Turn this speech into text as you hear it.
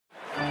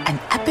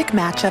epic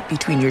matchup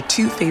between your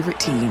two favorite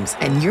teams,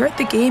 and you're at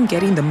the game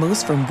getting the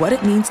most from what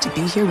it means to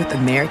be here with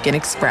American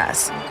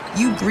Express.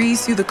 You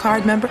breeze through the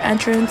card member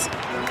entrance,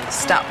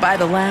 stop by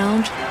the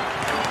lounge.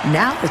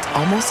 Now it's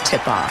almost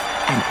tip-off,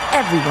 and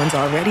everyone's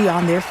already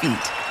on their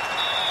feet.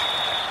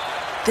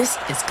 This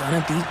is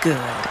gonna be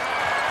good.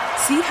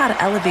 See how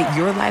to elevate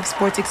your live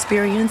sports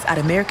experience at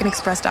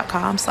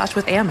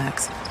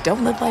americanexpress.com/withAmex.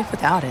 Don't live life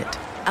without it.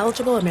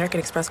 Eligible American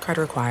Express card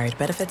required.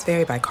 Benefits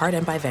vary by card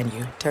and by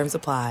venue. Terms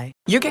apply.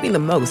 You're getting the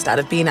most out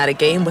of being at a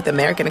game with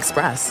American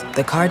Express.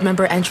 The card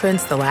member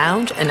entrance, the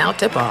lounge, and now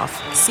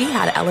tip-off. See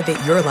how to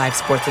elevate your live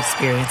sports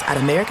experience at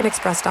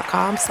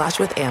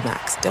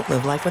americanexpress.com/withAmex. Don't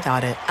live life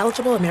without it.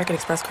 Eligible American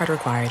Express card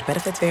required.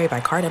 Benefits vary by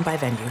card and by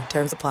venue.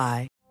 Terms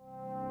apply.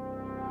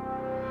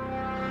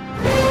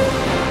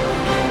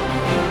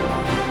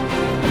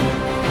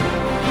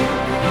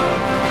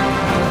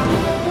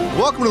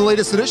 Welcome to the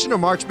latest edition of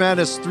March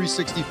Madness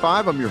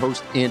 365. I'm your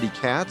host, Andy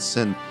Katz,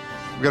 and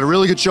we've got a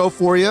really good show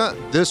for you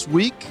this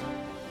week.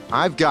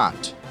 I've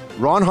got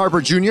Ron Harper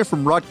Jr.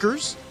 from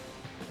Rutgers,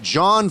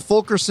 John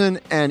Fulkerson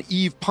and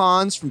Yves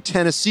Pons from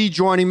Tennessee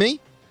joining me.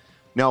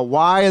 Now,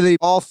 why are they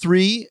all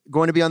three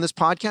going to be on this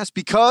podcast?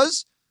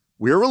 Because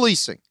we're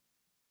releasing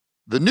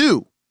the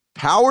new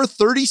Power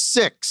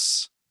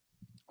 36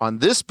 on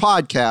this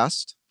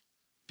podcast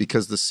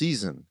because the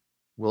season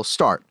will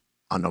start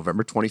on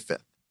November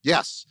 25th.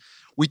 Yes,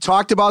 we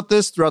talked about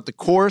this throughout the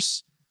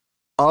course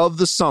of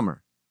the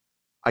summer.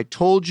 I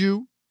told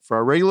you, for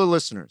our regular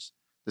listeners,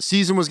 the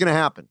season was going to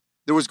happen.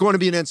 There was going to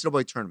be an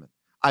NCAA tournament.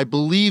 I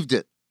believed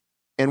it.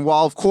 And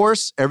while, of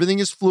course, everything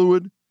is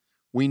fluid,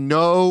 we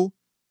know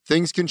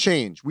things can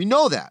change. We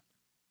know that.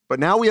 But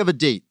now we have a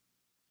date,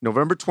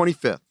 November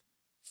 25th,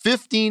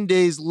 15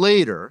 days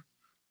later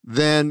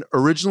than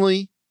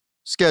originally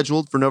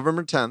scheduled for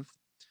November 10th.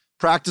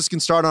 Practice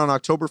can start on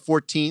October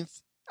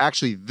 14th.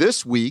 Actually,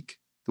 this week,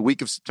 the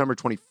week of September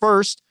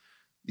 21st,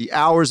 the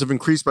hours have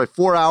increased by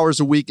 4 hours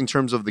a week in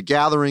terms of the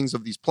gatherings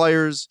of these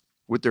players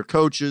with their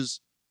coaches.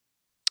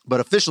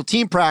 But official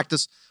team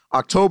practice,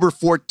 October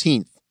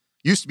 14th.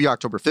 Used to be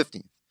October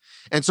 15th.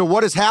 And so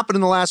what has happened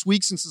in the last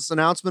week since this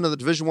announcement of the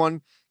Division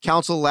I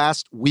Council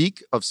last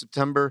week of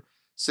September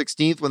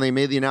 16th when they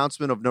made the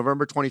announcement of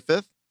November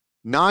 25th?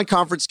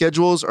 Non-conference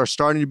schedules are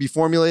starting to be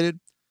formulated.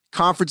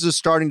 Conferences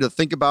starting to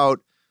think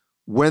about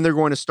when they're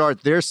going to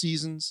start their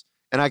seasons.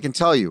 And I can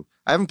tell you,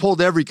 I haven't polled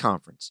every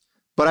conference,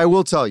 but I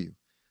will tell you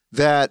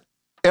that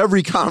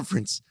every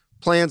conference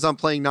plans on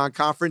playing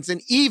non-conference.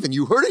 And even,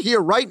 you heard it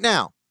here right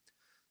now,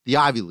 the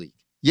Ivy League.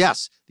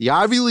 Yes, the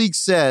Ivy League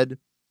said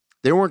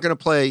they weren't going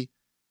to play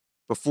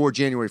before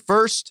January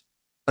 1st.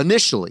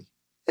 Initially,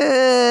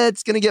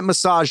 it's going to get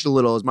massaged a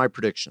little is my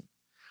prediction.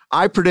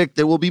 I predict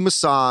they will be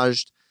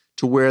massaged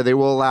to where they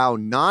will allow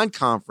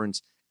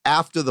non-conference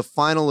after the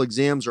final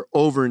exams are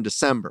over in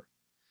December.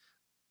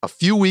 A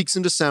few weeks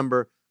in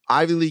December,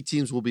 Ivy League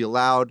teams will be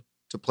allowed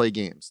to play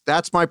games.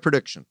 That's my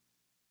prediction.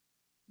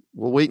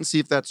 We'll wait and see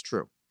if that's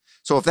true.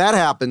 So if that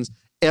happens,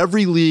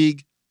 every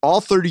league,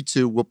 all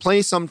 32, will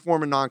play some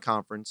form of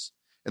non-conference.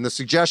 And the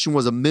suggestion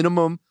was a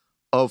minimum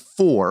of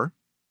 4.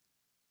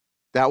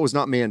 That was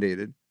not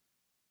mandated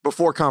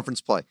before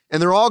conference play.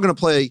 And they're all going to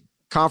play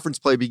conference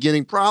play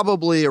beginning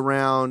probably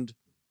around,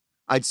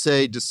 I'd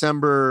say,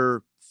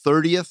 December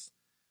 30th.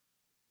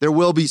 There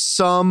will be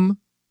some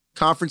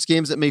conference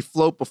games that may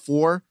float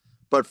before.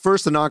 But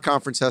first, the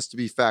non-conference has to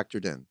be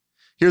factored in.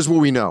 Here's what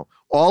we know.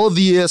 All of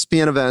the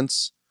ESPN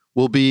events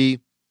will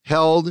be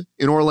held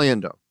in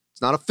Orlando.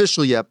 It's not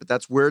official yet, but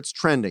that's where it's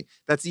trending.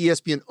 That's the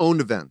ESPN-owned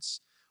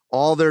events.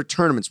 All their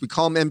tournaments, we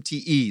call them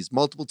MTEs,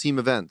 multiple team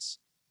events.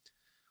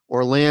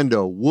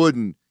 Orlando,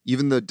 Woodin,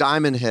 even the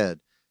Diamond Head,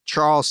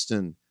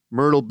 Charleston,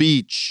 Myrtle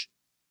Beach,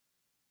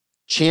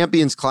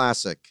 Champions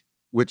Classic,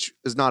 which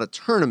is not a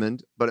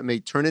tournament, but it may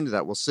turn into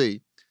that. We'll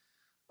see.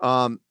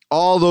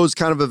 All those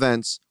kind of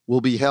events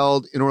will be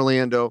held in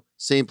Orlando,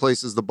 same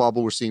place as the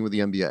bubble we're seeing with the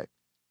NBA.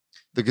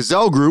 The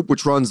Gazelle Group,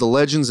 which runs the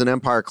Legends and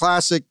Empire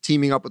Classic,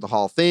 teaming up with the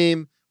Hall of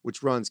Fame,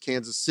 which runs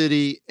Kansas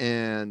City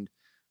and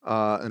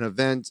an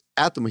event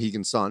at the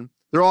Mohegan Sun.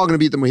 They're all going to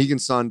be at the Mohegan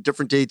Sun,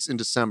 different dates in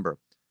December.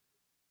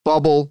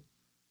 Bubble,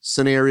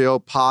 scenario,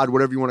 pod,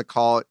 whatever you want to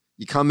call it.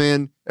 You come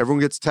in,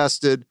 everyone gets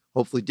tested,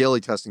 hopefully daily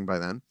testing by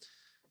then.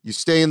 You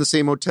stay in the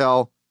same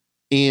hotel,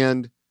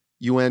 and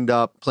you end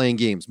up playing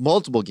games,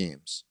 multiple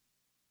games.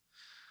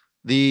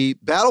 The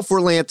Battle for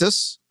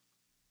Atlantis,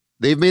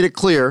 they've made it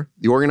clear,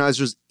 the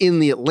organizers in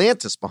the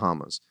Atlantis,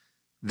 Bahamas,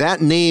 that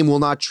name will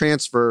not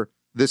transfer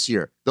this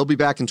year. They'll be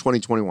back in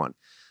 2021.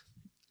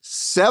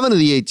 7 of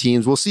the 8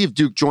 teams, we'll see if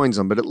Duke joins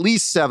them, but at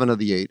least 7 of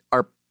the 8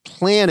 are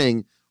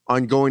planning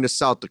on going to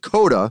South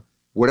Dakota,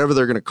 whatever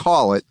they're going to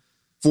call it,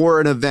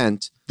 for an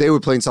event. They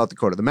would play in South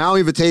Dakota. The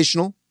Maui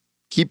Invitational,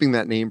 keeping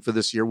that name for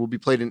this year, will be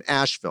played in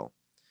Asheville.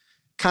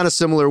 Kind of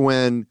similar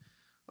when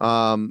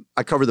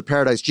I covered the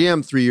Paradise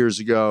Jam 3 years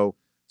ago,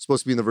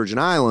 supposed to be in the Virgin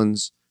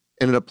Islands,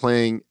 ended up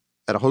playing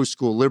at a host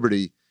school,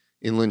 Liberty,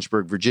 in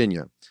Lynchburg,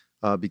 Virginia.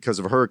 Because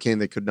of a hurricane,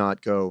 they could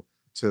not go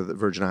to the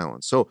Virgin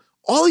Islands. So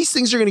all these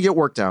things are going to get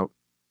worked out.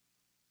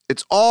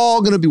 It's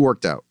all going to be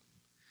worked out.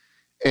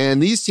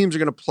 And these teams are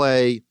going to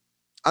play,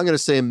 I'm going to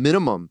say, a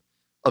minimum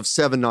of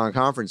 7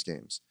 non-conference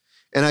games.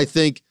 And I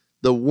think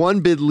the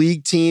one-bid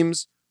league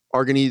teams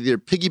are going to either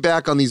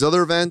piggyback on these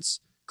other events,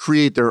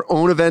 create their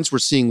own events. We're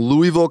seeing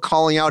Louisville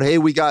calling out, hey,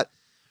 we're going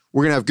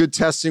to have good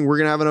testing. We're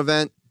going to have an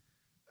event.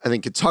 I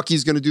think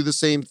Kentucky's going to do the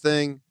same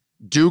thing.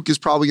 Duke is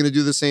probably going to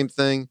do the same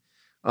thing.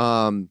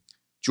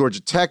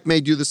 Georgia Tech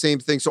may do the same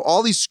thing. So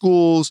all these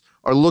schools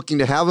are looking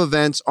to have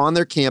events on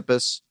their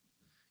campus,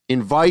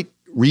 invite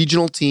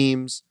regional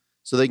teams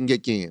so they can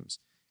get games.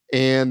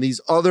 And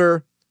these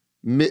other,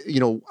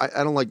 I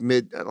don't like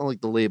the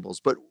labels,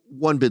 but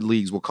one-bid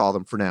leagues, we'll call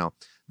them for now.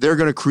 They're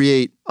going to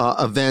create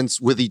events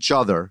with each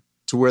other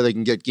to where they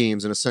can get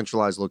games in a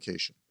centralized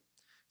location.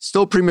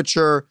 Still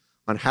premature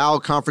on how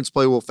conference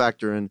play will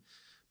factor in,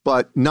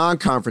 but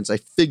non-conference, I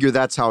figure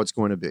that's how it's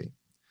going to be.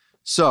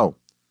 So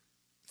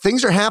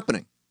things are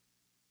happening,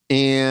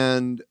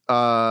 and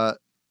we're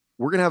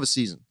going to have a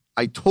season.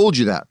 I told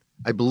you that.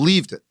 I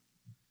believed it,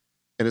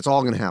 and it's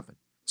all going to happen.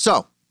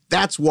 So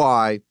that's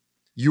why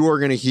you are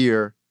going to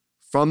hear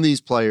from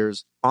these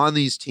players on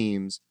these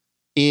teams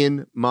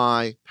in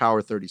my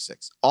Power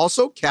 36.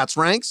 Also, Cats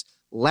Ranks.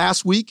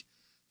 Last week,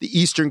 the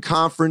Eastern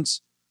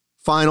Conference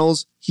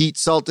Finals, Heat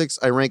Celtics.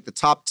 I ranked the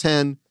top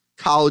 10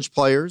 college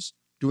players.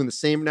 Doing the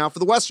same now for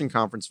the Western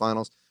Conference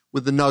Finals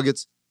with the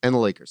Nuggets and the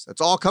Lakers. That's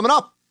all coming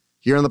up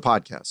here on the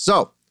podcast.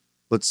 So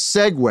let's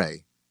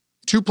segue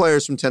 2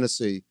 players from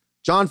Tennessee,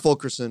 John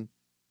Fulkerson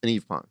and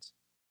Yves Pons.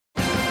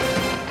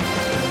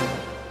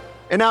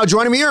 And now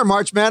joining me here,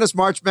 March Madness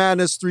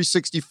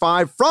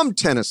 365 from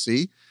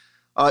Tennessee,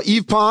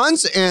 Yves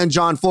Pons and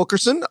John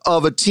Fulkerson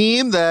of a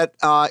team that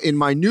in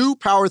my new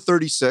Power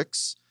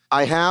 36,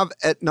 I have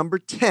at number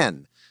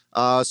 10.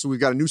 So we've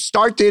got a new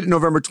start date of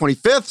November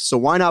 25th. So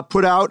why not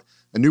put out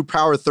a new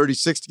Power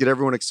 36 to get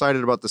everyone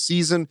excited about the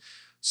season?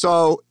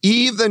 So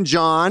Yves and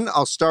John,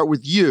 I'll start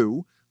with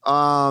you.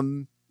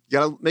 You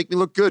got to make me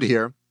look good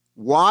here.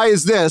 Why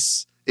is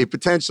this a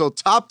potential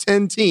top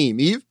 10 team,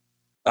 Yves?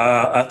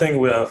 I think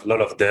we have a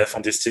lot of depth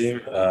on this team.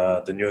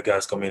 The new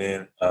guys coming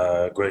in,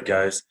 great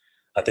guys.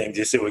 I think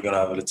this year we're going to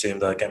have a team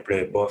that can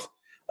play both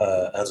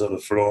ends of the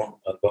floor,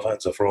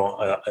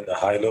 at a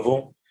high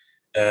level.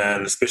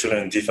 And especially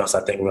in defense,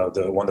 I think we have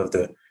one of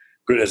the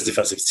greatest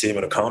defensive team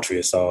in the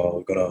country. So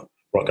we're going to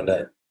work on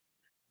that.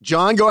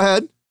 John, go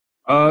ahead.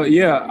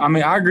 Yeah, I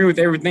mean, I agree with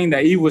everything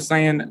that Yves was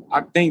saying.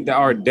 I think that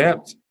our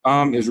depth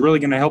is really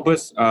going to help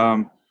us.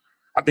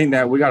 I think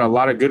that we got a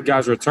lot of good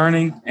guys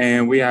returning,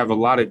 and we have a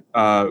lot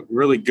of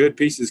really good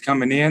pieces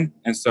coming in.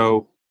 And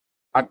so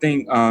I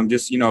think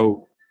just,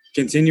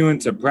 continuing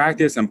to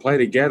practice and play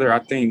together, I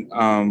think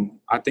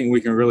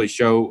we can really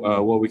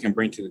show what we can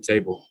bring to the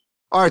table.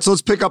 All right, so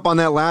let's pick up on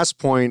that last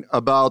point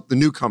about the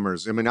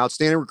newcomers. I mean,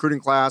 outstanding recruiting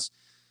class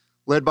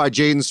led by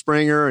Jaden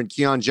Springer and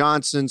Keon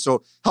Johnson.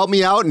 So help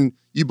me out, and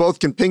you both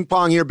can ping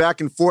pong here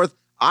back and forth.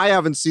 I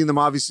haven't seen them,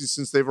 obviously,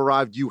 since they've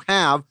arrived. You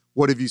have.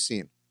 What have you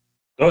seen?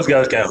 Those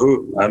guys can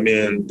hoop. I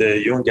mean, they're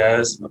young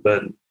guys,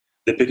 but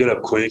they pick it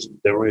up quick.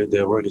 They're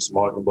really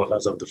smart on both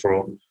ends of the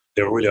floor.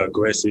 They're really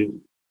aggressive.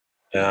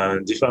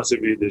 And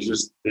defensively, they're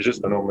just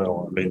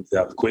phenomenal. I mean, they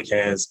have quick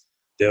hands.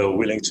 They're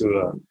willing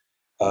to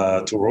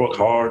work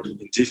hard in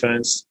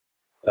defense.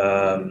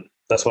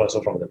 That's what I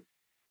saw from them.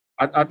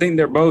 I think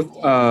they're both,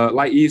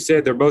 like Yves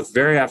said, they're both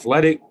very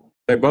athletic.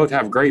 They both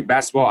have great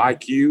basketball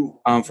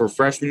IQ for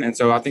freshmen, and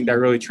so I think that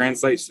really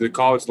translates to the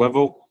college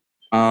level.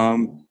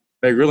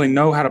 They really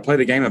know how to play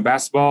the game of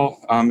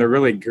basketball. They're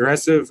really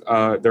aggressive.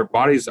 Their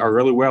bodies are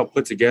really well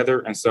put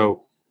together, and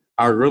so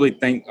I really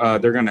think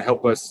they're going to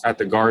help us at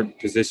the guard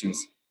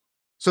positions.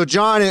 So,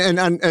 John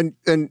and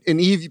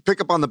Yves, you pick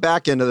up on the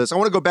back end of this. I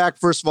want to go back,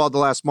 first of all, to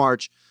last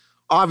March.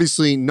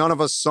 Obviously, none of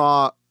us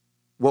saw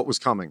what was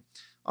coming.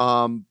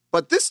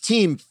 But this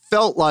team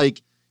felt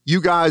like you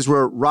guys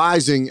were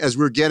rising as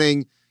we were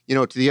getting,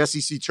 to the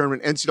SEC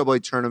tournament,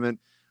 NCAA tournament.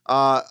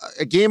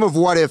 A game of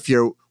what if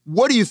here.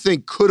 What do you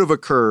think could have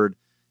occurred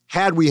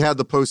had we had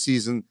the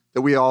postseason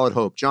that we all had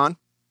hoped? John?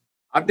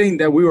 I think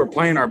that we were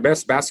playing our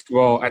best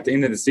basketball at the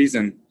end of the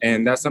season,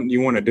 and that's something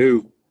you want to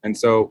do. And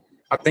so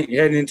I think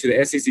heading into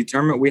the SEC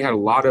tournament, we had a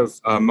lot of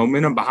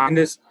momentum behind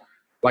us.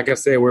 Like I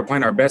said, we're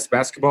playing our best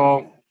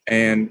basketball,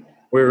 and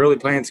we're really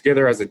playing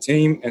together as a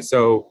team. And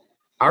so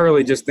I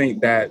really just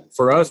think that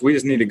for us, we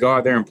just need to go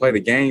out there and play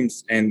the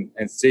games and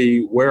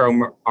see where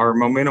our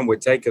momentum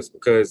would take us,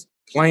 because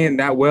playing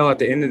that well at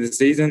the end of the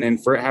season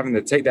and for it having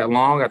to take that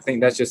long, I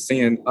think that's just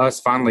seeing us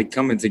finally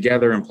coming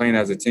together and playing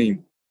as a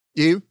team.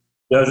 You?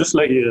 Yeah, just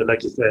like you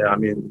say, I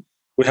mean,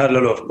 we had a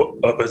lot of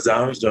up and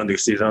downs during the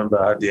season,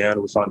 but at the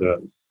end we found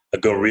a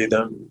good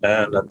rhythm.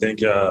 And I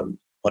think on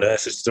the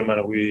SEC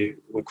tournament we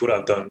could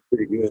have done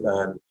pretty good.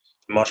 And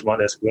March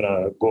Madness, we're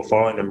going to go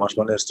far in the March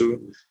Madness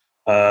too.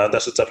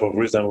 That's the type of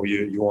rhythm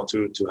you want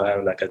to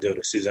have like at the end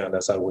of the season. And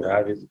that's how we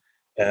have it.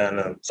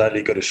 And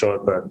sadly got it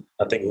short, but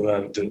I think we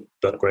have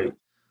done great.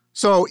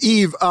 So,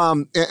 Yves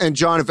and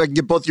John, if I can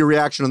get both your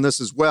reaction on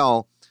this as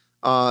well,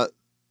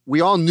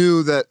 we all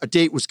knew that a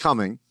date was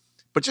coming,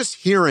 but just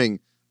hearing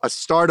a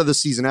start of the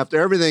season after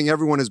everything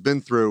everyone has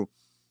been through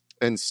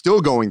and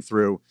still going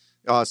through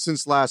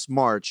since last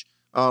March.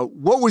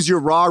 What was your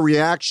raw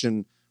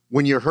reaction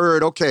when you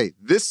heard, okay,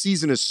 this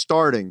season is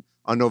starting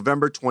on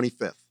November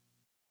 25th?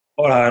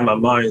 All I had in my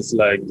mind is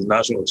like the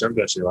national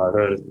championship. I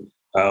heard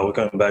we're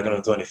coming back on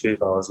the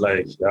 25th. I was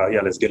like,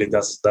 yeah, let's get it.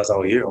 That's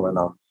our year right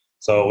now.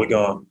 So we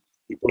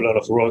put a lot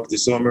of work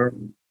this summer.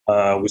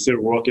 We're still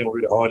working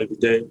really hard every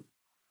day.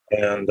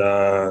 And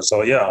we're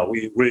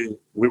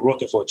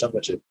working for a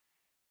championship.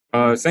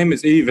 Same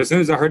as Yves. As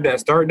soon as I heard that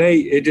start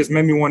date, it just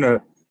made me want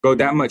to go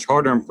that much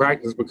harder in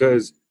practice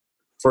because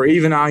for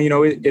Yves and I,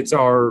 it's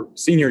our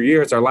senior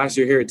year. It's our last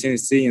year here at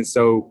Tennessee. And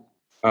so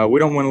we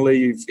don't want to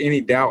leave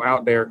any doubt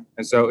out there.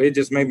 And so it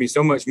just made me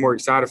so much more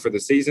excited for the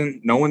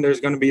season, knowing there's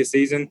going to be a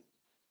season.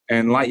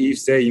 And like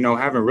Yves said,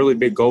 having really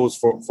big goals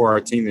for our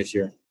team this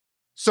year.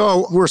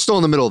 So we're still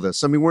in the middle of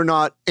this. I mean, we're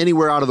not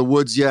anywhere out of the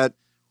woods yet.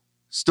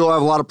 Still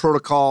have a lot of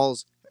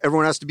protocols.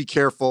 Everyone has to be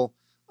careful.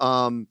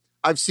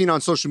 I've seen on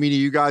social media,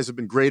 you guys have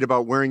been great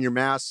about wearing your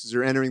masks as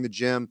you're entering the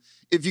gym.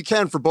 If you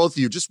can, for both of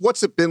you, just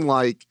what's it been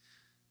like,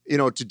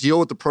 to deal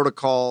with the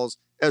protocols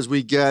as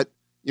we get,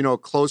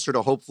 closer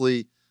to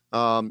hopefully,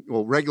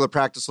 regular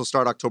practice will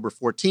start October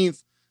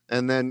 14th.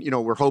 And then,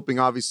 we're hoping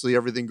obviously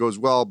everything goes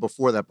well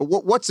before that. But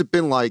what's it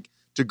been like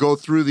to go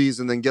through these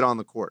and then get on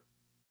the court?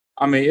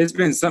 I mean, it's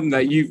been something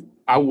that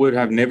I would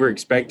have never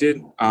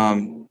expected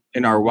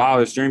in our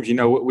wildest dreams.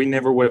 We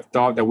never would have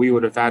thought that we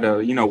would have had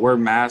to, wear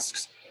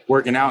masks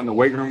working out in the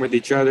weight room with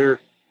each other,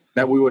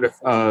 that we would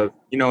have,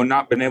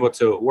 not been able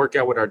to work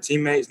out with our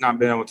teammates, not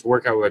been able to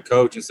work out with a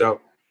coach. And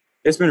so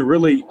it's been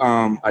really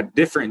a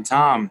different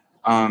time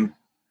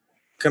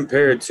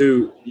compared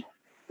to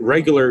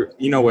regular,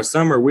 a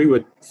summer. We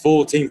would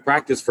full team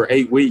practice for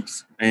 8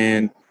 weeks.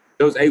 And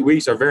those 8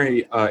 weeks are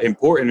very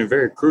important and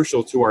very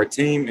crucial to our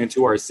team and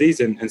to our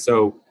season. And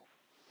so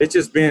it's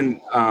just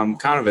been kind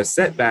of a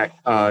setback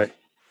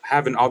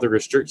having all the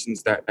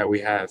restrictions that we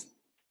have.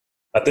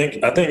 I think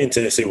in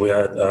Tennessee we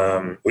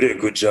did a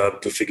good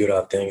job to figure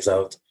things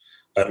out.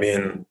 I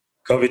mean,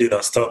 COVID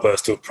didn't stop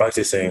us to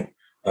practicing.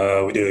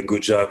 We did a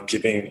good job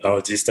keeping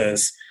our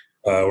distance,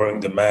 wearing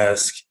the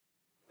mask,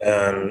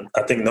 and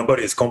I think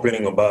nobody is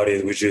complaining about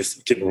it. We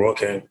just keep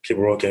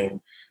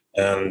working,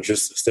 and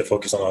just stay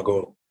focused on our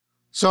goal.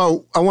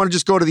 So I want to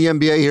just go to the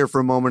NBA here for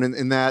a moment,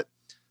 in that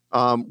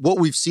what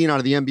we've seen out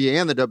of the NBA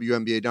and the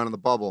WNBA down in the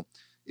bubble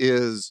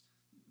is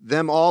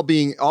them all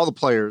the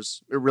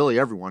players, really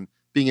everyone,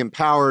 being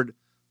empowered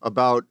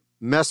about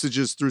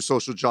messages through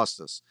social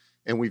justice.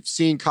 And we've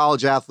seen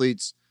college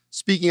athletes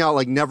speaking out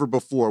like never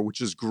before, which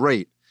is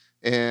great.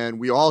 And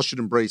we all should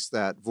embrace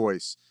that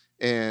voice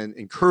and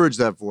encourage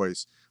that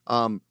voice.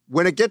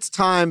 When it gets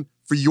time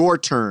for your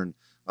turn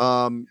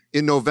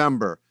in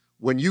November,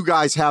 when you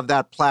guys have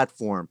that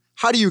platform,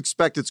 how do you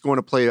expect it's going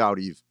to play out,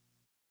 Yves?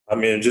 I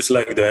mean, just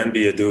like the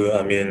NBA do,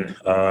 I mean,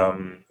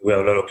 we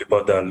have a lot of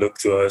people that look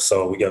to us,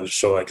 so we got to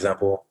show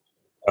example.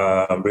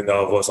 Bring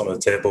our voice on the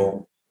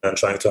table and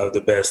trying to have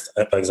the best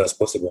impact as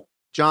possible.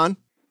 John?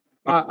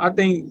 I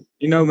think,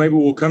 maybe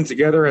we'll come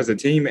together as a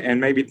team and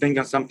maybe think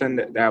of something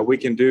that we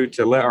can do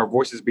to let our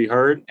voices be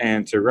heard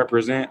and to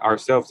represent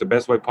ourselves the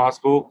best way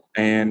possible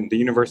and the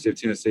University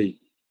of Tennessee.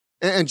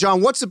 And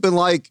John, what's it been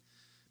like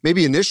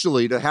maybe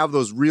initially to have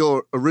those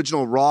real,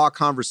 original, raw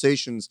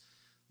conversations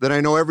that I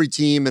know every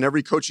team and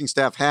every coaching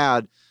staff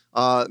had?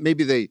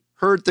 Maybe they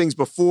heard things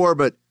before,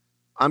 but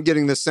I'm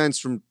getting the sense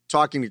from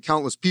talking to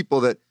countless people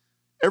that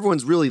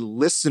everyone's really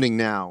listening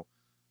now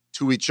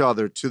to each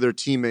other, to their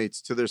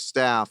teammates, to their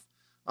staff,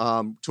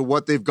 to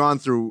what they've gone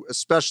through,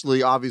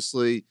 especially,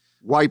 obviously,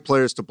 white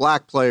players to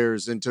black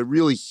players, and to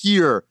really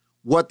hear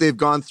what they've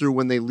gone through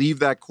when they leave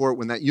that court,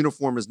 when that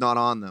uniform is not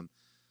on them.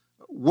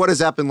 What has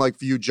that been like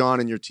for you, John,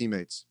 and your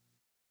teammates?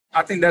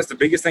 I think that's the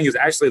biggest thing, is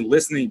actually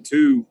listening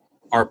to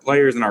our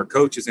players and our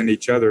coaches and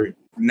each other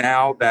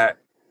now that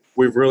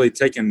we've really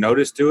taken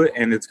notice to it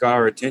and it's got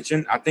our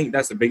attention. I think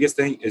that's the biggest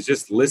thing, is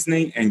just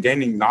listening and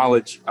gaining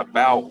knowledge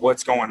about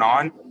what's going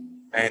on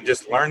and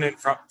just learning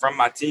from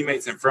my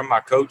teammates and from my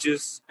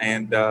coaches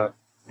and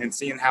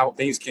seeing how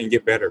things can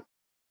get better.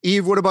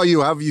 Yves, what about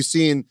you? How have you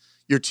seen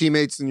your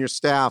teammates and your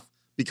staff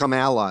become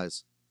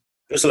allies?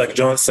 Just like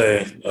John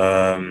said,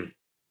 not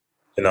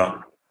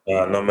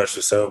much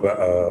to say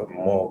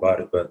more about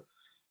it, but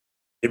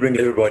you bring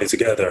everybody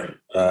together,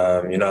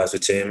 as a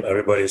team.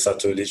 Everybody start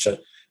to listen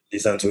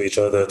to each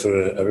other,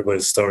 to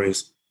everybody's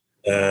stories.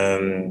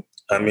 And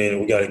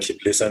we got to keep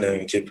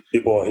listening, keep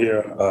people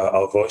hear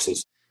our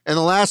voices. And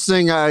the last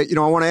thing, I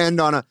want to end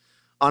on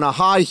a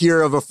high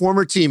here of a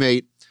former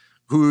teammate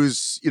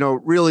who's,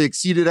 really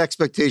exceeded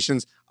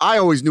expectations. I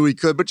always knew he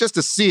could, but just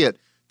to see it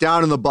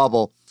down in the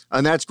bubble,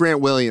 and that's Grant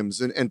Williams,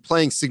 and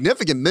playing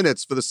significant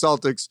minutes for the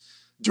Celtics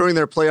during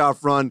their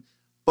playoff run.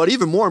 But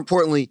even more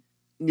importantly,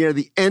 near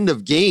the end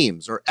of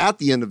games or at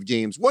the end of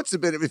games, what's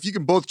it been, if you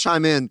can both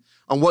chime in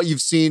on what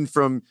you've seen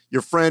from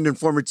your friend and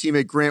former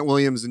teammate Grant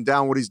Williams and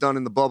down what he's done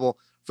in the bubble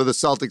for the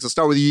Celtics? I'll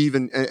start with you,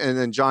 Yves, and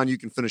then John, you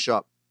can finish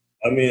up.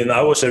 I mean,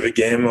 I watch every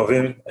game of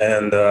him,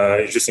 and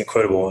it's just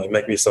incredible. It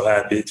makes me so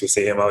happy to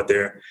see him out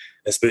there,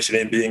 especially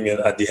him being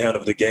at the end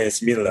of the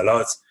games. Mean a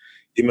lot.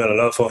 It meant a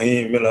lot for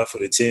him, it meant a lot for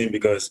the team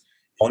because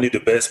only the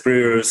best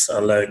players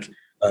and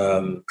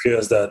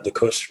players that the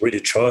coach really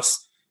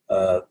trusts,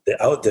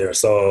 they're out there.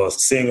 So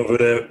seeing over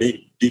there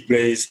big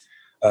plays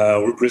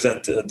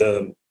represent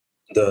the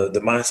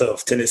mindset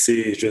of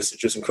Tennessee is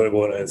just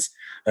incredible. And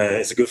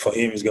it's good for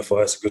him. It's good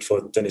for us. It's good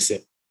for Tennessee.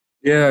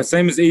 Yeah,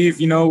 same as Yves.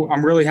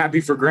 I'm really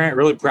happy for Grant,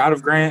 really proud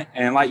of Grant.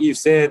 And like Yves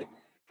said,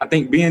 I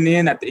think being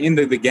in at the end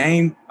of the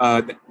game,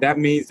 that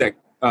means that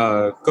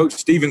Coach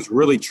Stevens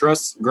really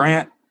trusts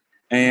Grant.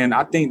 And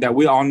I think that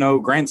we all know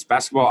Grant's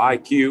basketball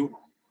IQ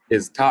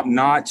is top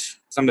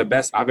notch, some of the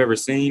best I've ever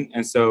seen.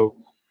 And so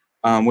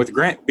with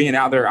Grant being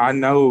out there, I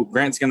know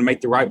Grant's going to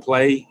make the right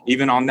play,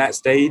 even on that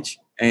stage.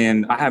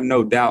 And I have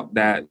no doubt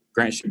that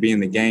Grant should be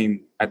in the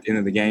game at the end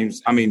of the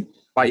games. I mean,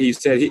 like you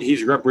said,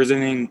 he's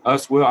representing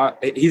us well.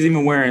 He's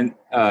even wearing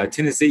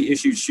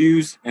Tennessee-issued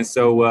shoes. And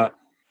so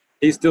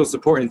he's still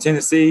supporting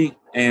Tennessee,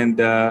 and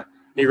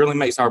he really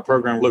makes our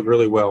program look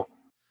really well.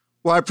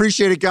 Well, I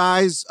appreciate it,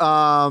 guys.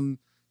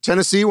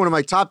 Tennessee, one of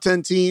my top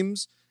 10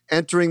 teams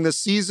entering this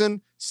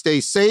season. Stay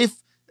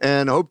safe,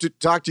 and I hope to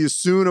talk to you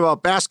soon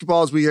about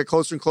basketball as we get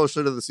closer and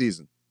closer to the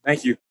season.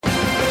 Thank you.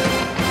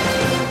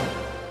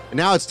 And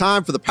now it's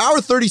time for the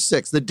Power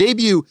 36, the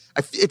debut.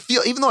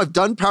 Even though I've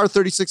done Power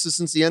 36s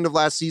since the end of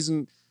last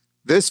season,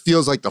 this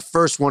feels like the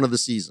first one of the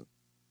season.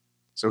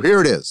 So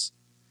here it is.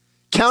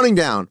 Counting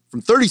down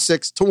from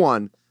 36 to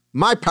 1,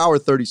 my Power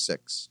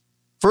 36.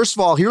 First of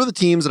all, here are the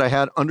teams that I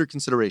had under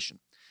consideration.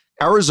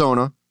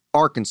 Arizona,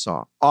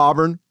 Arkansas,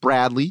 Auburn,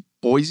 Bradley,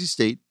 Boise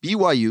State,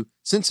 BYU,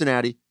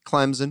 Cincinnati,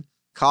 Clemson,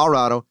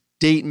 Colorado,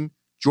 Dayton,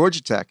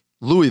 Georgia Tech,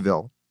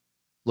 Louisville,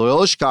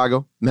 Loyola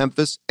Chicago,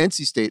 Memphis,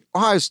 NC State,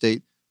 Ohio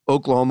State,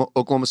 Oklahoma,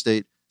 Oklahoma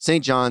State,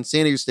 St. John,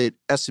 San Diego State,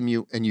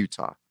 SMU, and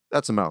Utah.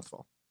 That's a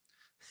mouthful.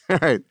 All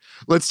right,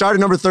 let's start at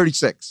number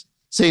 36,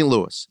 St.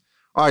 Louis.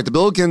 All right, the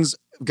Billikens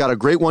got a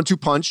great 1-2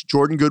 punch,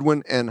 Jordan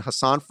Goodwin and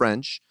Hassan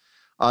French.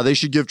 They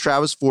should give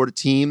Travis Ford a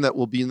team that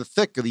will be in the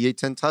thick of the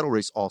A-10 title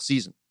race all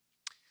season.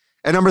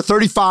 At number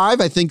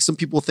 35, I think some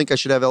people think I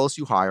should have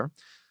LSU higher.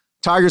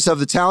 Tigers have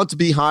the talent to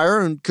be higher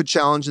and could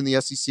challenge in the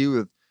SEC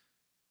with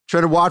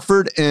Trent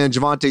Watford and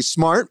Javonte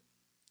Smart.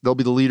 They'll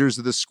be the leaders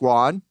of this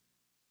squad.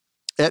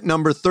 At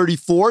number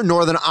 34,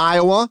 Northern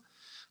Iowa.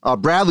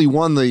 Bradley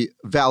won the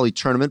Valley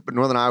tournament, but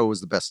Northern Iowa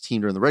was the best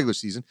team during the regular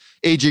season.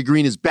 A.J.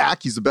 Green is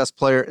back. He's the best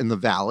player in the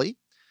Valley.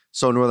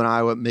 So Northern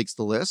Iowa makes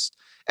the list.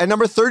 At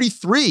number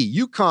 33,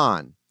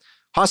 UConn.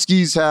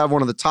 Huskies have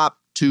one of the top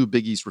 2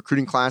 Big East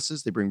recruiting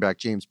classes. They bring back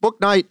James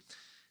Bouknight,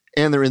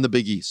 and they're in the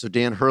Big East. So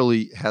Dan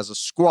Hurley has a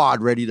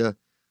squad ready to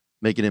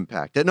make an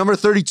impact. At number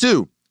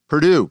 32,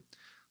 Purdue.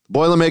 The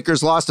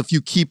Boilermakers lost a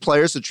few key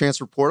players to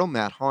transfer portal,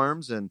 Matt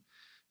Harms and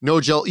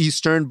Nogel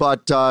Eastern,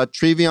 but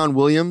Travion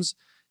Williams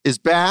is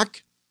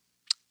back.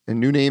 And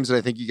new names that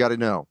I think you got to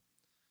know.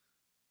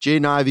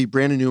 Jaden Ivey,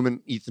 Brandon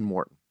Newman, Ethan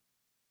Morton.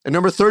 At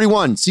number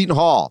 31, Seton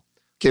Hall.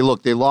 Okay,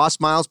 look, they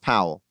lost Miles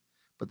Powell,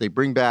 but they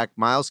bring back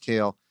Miles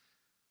Cale,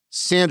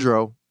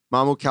 Sandro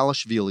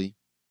Mamukelashvili,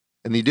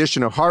 and the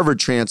addition of Harvard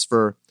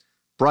transfer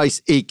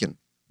Bryce Aiken.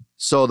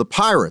 So the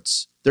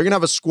Pirates, they're going to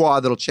have a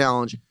squad that'll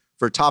challenge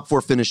for a top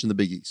 4 finish in the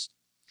Big East.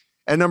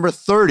 At number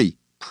 30,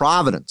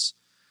 Providence.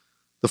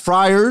 The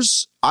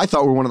Friars, I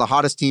thought, were one of the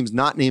hottest teams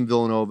not named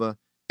Villanova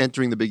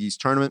entering the Big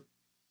East tournament.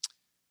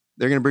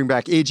 They're going to bring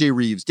back A.J.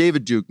 Reeves,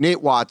 David Duke,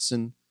 Nate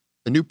Watson,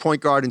 a new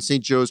point guard in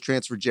St. Joe's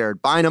transfer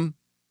Jared Bynum,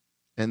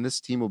 and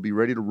this team will be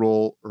ready to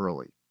roll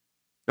early.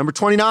 Number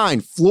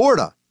 29,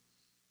 Florida.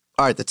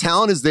 All right, the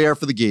talent is there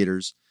for the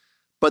Gators,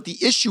 but the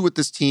issue with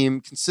this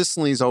team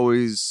consistently is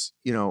always,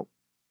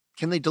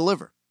 can they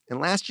deliver? And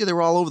last year they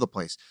were all over the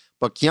place.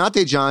 But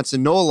Keontae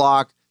Johnson, Noah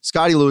Locke,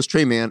 Scotty Lewis,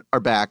 Trey Mann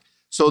are back.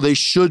 So they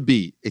should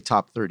be a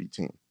top 30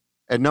 team.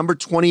 At number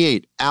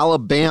 28,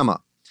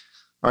 Alabama.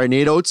 All right,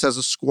 Nate Oates has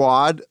a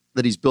squad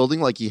that he's building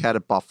like he had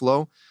at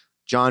Buffalo.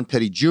 John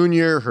Petty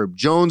Jr., Herb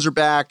Jones are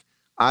back.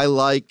 I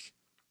like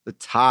the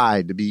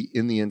Tide to be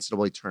in the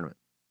NCAA tournament.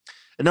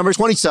 At number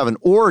 27,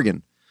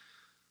 Oregon.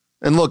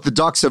 And look, the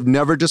Ducks have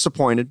never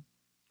disappointed.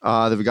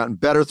 They've gotten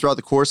better throughout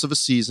the course of a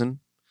season.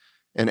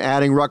 And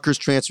adding Rutgers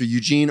transfer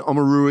Eugene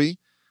Omarui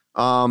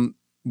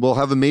will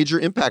have a major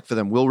impact for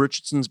them. Will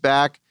Richardson's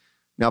back.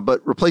 Now,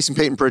 but replacing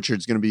Peyton Pritchard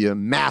is going to be a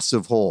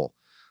massive hole.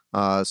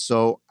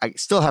 So I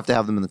still have to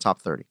have them in the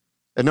top 30.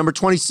 At number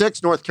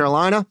 26, North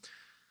Carolina.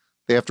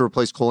 They have to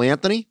replace Cole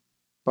Anthony,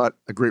 but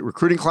a great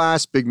recruiting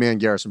class. Big man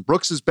Garrison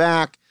Brooks is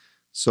back.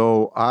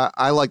 So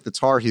I like the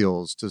Tar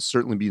Heels to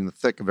certainly be in the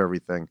thick of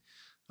everything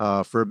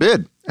for a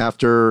bid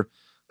after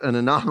an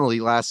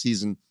anomaly last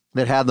season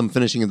that had them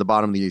finishing at the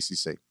bottom of the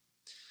ACC.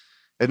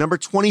 At number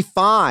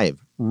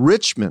 25,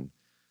 Richmond.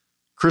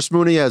 Chris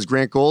Mooney has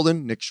Grant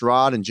Golden, Nick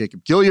Sherrod, and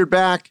Jacob Gilliard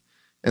back.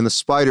 And the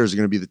Spiders are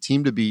going to be the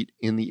team to beat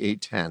in the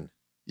A-10.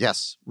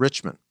 Yes,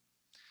 Richmond.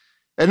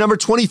 At number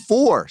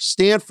 24,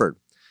 Stanford.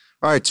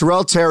 All right,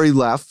 Terrell Terry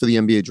left for the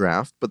NBA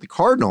draft, but the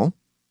Cardinal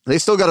They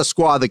still got a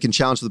squad that can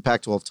challenge for the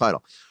Pac-12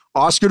 title.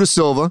 Oscar da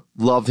Silva,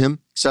 love him,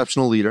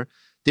 exceptional leader.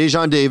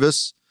 Dejon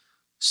Davis,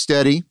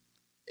 steady.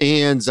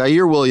 And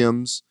Zaire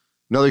Williams,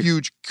 another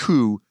huge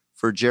coup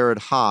for Jared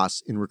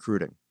Haas in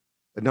recruiting.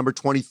 At number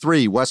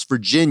 23, West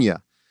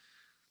Virginia.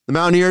 The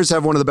Mountaineers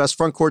have one of the best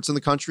front courts in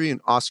the country in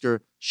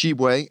Oscar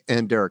Tshiebwe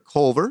and Derek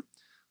Culver.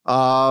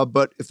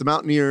 But if the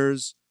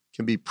Mountaineers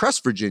can be Press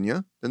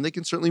Virginia, then they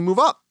can certainly move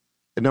up.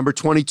 At number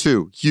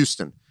 22,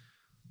 Houston.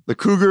 The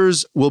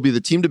Cougars will be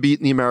the team to beat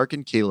in the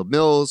American. Caleb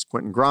Mills,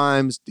 Quentin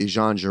Grimes,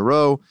 Dejan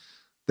Jarreau.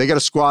 They got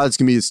a squad that's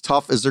going to be as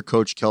tough as their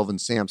coach, Kelvin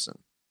Sampson.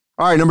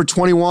 All right, number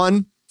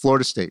 21,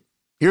 Florida State.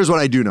 Here's what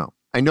I do know.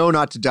 I know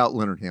not to doubt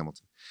Leonard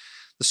Hamilton.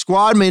 The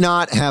squad may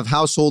not have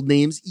household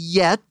names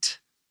yet,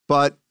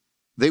 but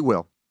they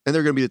will. And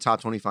they're going to be the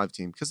top 25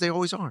 team because they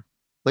always are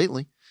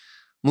lately.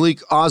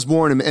 Malik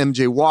Osborne and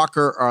MJ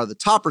Walker are the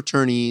top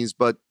returnees,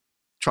 but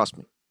trust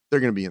me, they're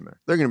going to be in there.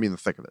 They're going to be in the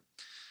thick of it.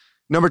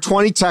 Number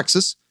 20,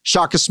 Texas.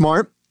 Shaka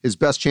Smart, his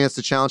best chance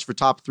to challenge for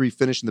top 3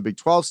 finish in the Big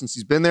 12 since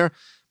he's been there.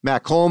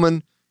 Matt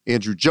Coleman,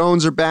 Andrew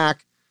Jones are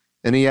back,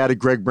 and he added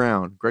Greg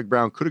Brown. Greg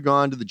Brown could have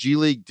gone to the G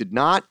League, did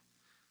not.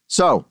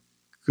 So,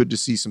 good to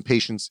see some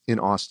patience in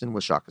Austin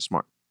with Shaka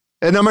Smart.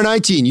 At number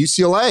 19,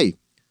 UCLA.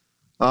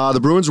 The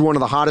Bruins were one of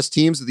the hottest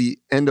teams at the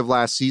end of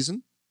last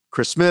season.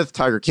 Chris Smith,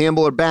 Tiger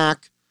Campbell are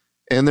back,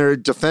 and they're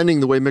defending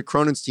the way Mick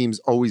Cronin's teams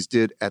always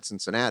did at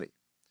Cincinnati.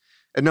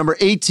 At number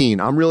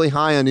 18, I'm really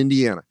high on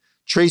Indiana.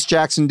 Trace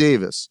Jackson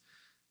Davis,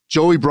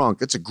 Joey Brunk.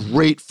 That's a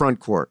great front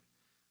court.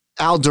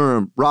 Al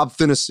Durham, Rob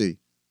Finnessy,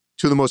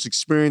 two of the most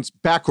experienced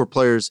backcourt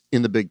players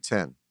in the Big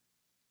Ten.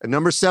 At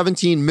number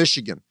 17,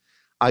 Michigan.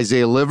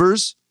 Isaiah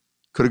Livers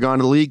could have gone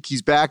to the league.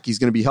 He's back. He's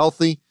going to be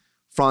healthy.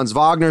 Franz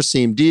Wagner,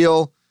 same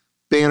deal.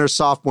 Banner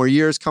sophomore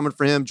year is coming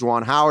for him.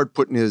 Juwan Howard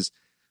putting his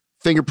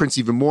fingerprints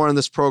even more on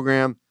this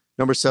program.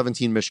 Number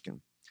 17,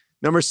 Michigan.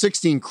 Number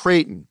 16,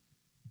 Creighton.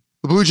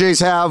 The Blue Jays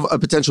have a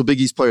potential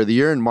Big East Player of the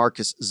Year in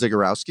Marcus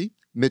Zagorowski.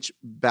 Mitch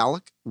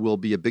Ballack will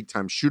be a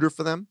big-time shooter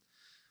for them.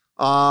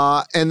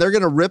 And they're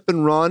going to rip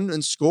and run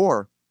and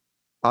score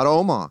out of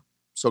Omaha.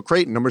 So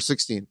Creighton, number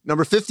 16.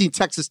 Number 15,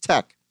 Texas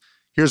Tech.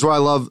 Here's why I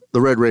love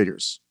the Red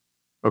Raiders.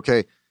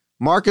 Okay,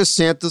 Marcus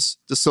Santos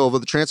da Silva,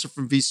 the transfer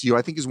from VCU,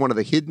 I think is one of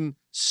the hidden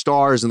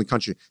stars in the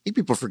country. I think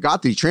people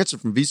forgot that he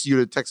transferred from VCU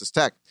to Texas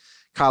Tech.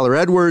 Kyler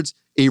Edwards,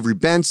 Avery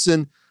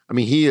Benson. I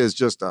mean, he is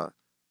just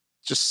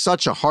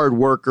such a hard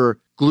worker,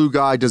 glue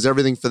guy, does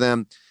everything for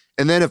them.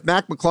 And then if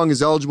Mac McClung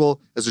is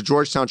eligible as a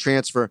Georgetown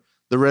transfer,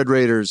 the Red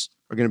Raiders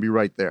are going to be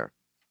right there.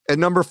 At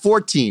number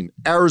 14,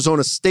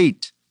 Arizona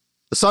State.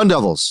 The Sun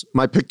Devils,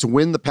 my pick to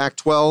win the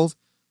Pac-12.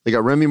 They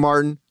got Remy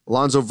Martin,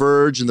 Alonzo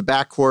Verge in the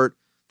backcourt.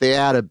 They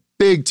add a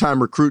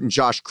big-time recruit in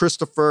Josh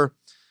Christopher.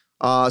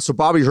 So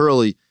Bobby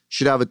Hurley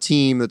should have a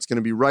team that's going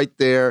to be right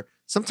there.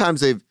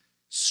 Sometimes they've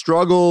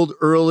struggled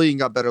early and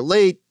got better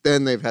late.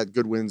 Then they've had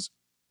good wins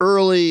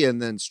early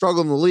and then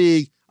struggled in the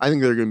league. I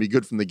think they're going to be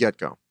good from the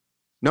get-go.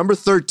 Number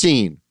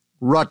 13,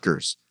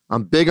 Rutgers.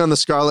 I'm big on the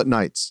Scarlet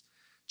Knights.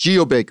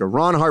 Geo Baker,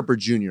 Ron Harper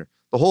Jr.,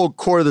 the whole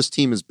core of this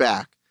team is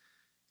back.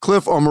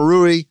 Cliff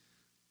Omarui,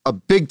 a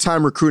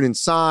big-time recruit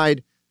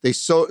inside. They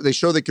show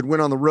they could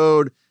win on the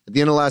road at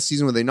the end of last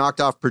season when they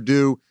knocked off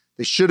Purdue.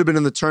 They should have been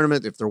in the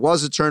tournament if there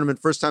was a tournament,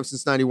 first time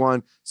since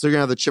 91. So they're going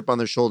to have the chip on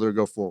their shoulder to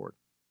go forward.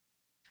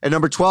 At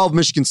number 12,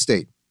 Michigan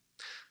State.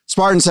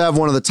 Spartans have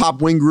one of the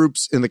top wing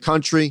groups in the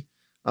country,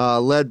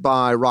 led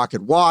by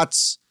Rocket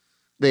Watts.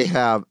 They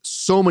have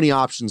so many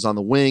options on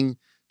the wing.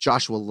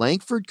 Joshua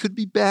Langford could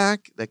be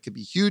back. That could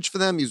be huge for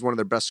them. He was one of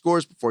their best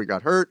scorers before he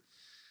got hurt.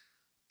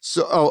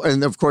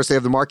 And of course, they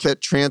have the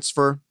Marquette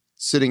transfer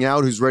sitting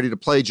out who's ready to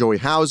play, Joey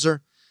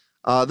Hauser.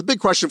 The big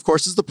question, of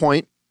course, is the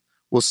point.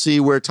 We'll see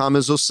where Tom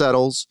Izzo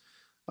settles.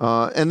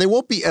 And they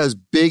won't be as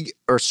big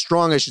or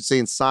strong, I should say,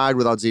 inside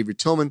without Xavier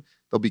Tillman.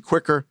 They'll be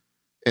quicker,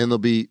 and they'll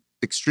be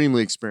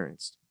extremely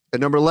experienced. At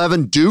number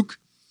 11, Duke.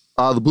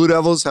 The Blue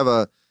Devils have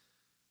a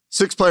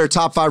 6-player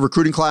top 5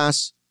 recruiting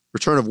class.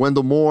 Return of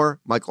Wendell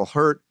Moore, Michael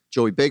Hurt,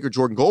 Joey Baker,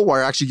 Jordan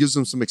Goldwire actually gives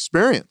them some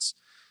experience.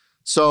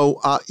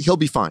 So he'll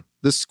be fine.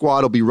 This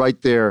squad will be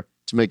right there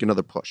to make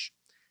another push.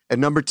 At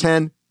number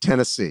 10,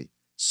 Tennessee.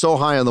 So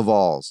high on the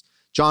Vols.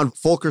 John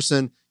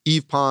Fulkerson,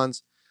 Yves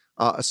Pons,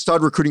 a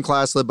stud recruiting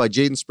class led by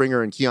Jaden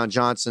Springer and Keon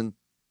Johnson.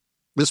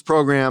 This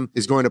program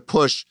is going to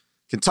push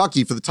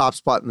Kentucky for the top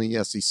spot in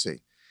the SEC.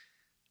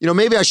 You know,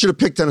 maybe I should have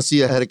picked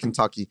Tennessee ahead of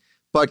Kentucky,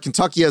 but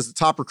Kentucky has the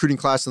top recruiting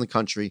class in the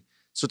country,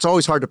 so it's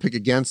always hard to pick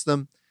against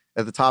them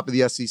at the top of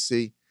the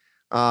SEC.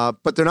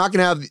 But they're not going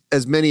to have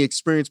as many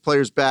experienced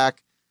players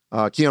back.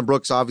 Keon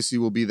Brooks obviously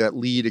will be that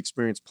lead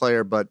experienced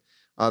player, but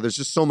there's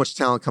just so much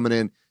talent coming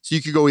in. So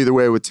you could go either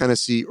way with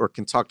Tennessee or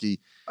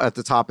Kentucky at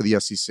the top of the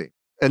SEC.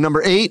 At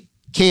number 8,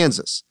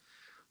 Kansas.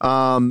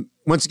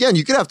 Once again,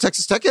 you could have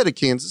Texas Tech ahead of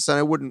Kansas, and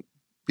I wouldn't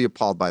be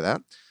appalled by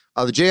that.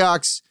 The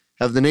Jayhawks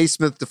have the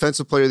Naismith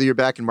Defensive Player of the Year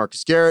back in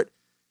Marcus Garrett,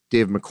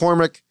 Dave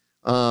McCormick.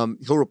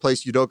 He'll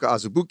replace Udoka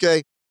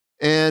Azubuike.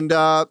 And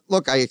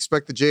look, I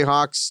expect the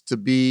Jayhawks to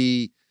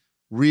be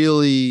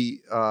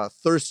really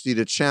thirsty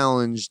to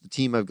challenge the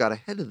team I've got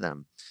ahead of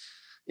them.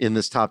 in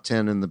this top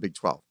 10 in the Big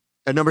 12.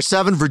 At number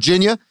 7,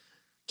 Virginia.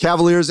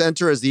 Cavaliers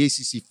enter as the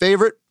ACC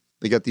favorite.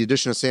 They got the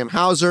addition of Sam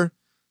Hauser.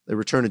 They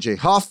return to Jay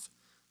Huff.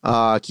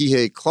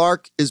 Kihei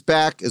Clark is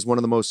back as one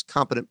of the most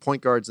competent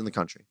point guards in the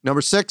country.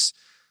 Number 6,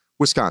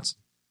 Wisconsin.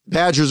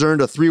 Badgers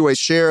earned a 3-way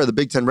share of the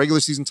Big Ten regular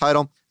season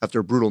title after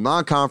a brutal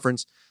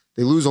non-conference.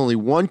 They lose only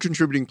one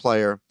contributing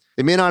player.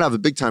 They may not have a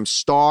big-time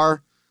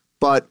star,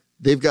 but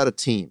they've got a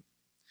team.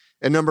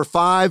 And number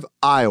 5,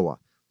 Iowa.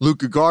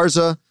 Luka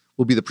Garza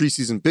will be the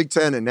preseason Big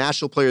Ten and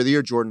National Player of the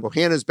Year. Jordan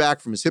Bohanna is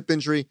back from his hip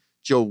injury.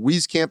 Joe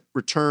Wieskamp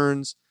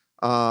returns.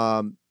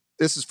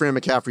 This is Fran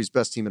McCaffrey's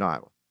best team at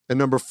Iowa. And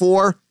number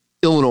 4,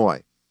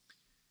 Illinois.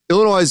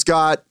 Illinois has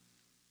got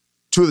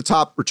 2 of the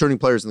top returning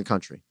players in the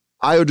country,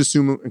 Ayo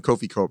Dosunmu and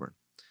Kofi Cockburn.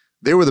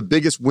 They were the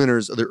biggest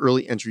winners of the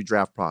early entry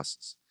draft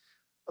process.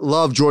 I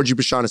love Georgie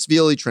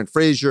Bashanesvili, Trent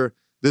Frazier.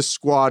 This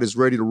squad is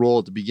ready to roll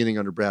at the beginning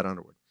under Brad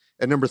Underwood.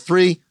 At number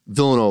 3,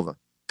 Villanova.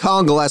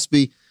 Colin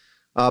Gillespie,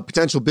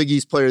 potential Big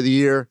East Player of the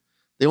Year.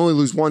 They only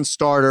lose one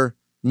starter.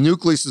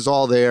 Nucleus is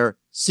all there.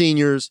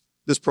 Seniors.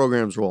 This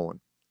program's rolling.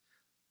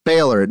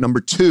 Baylor at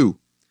number 2.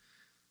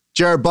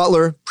 Jared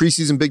Butler,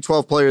 preseason Big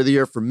 12 Player of the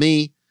Year for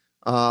me.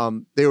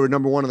 They were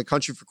number 1 in the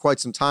country for quite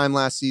some time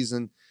last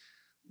season.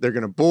 They're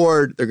going to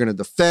board. They're going to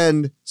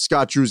defend.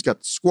 Scott Drew's got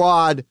the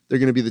squad. They're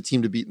going to be the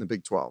team to beat in the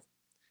Big 12.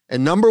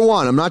 And number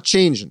 1, I'm not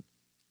changing,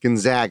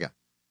 Gonzaga.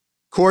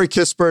 Corey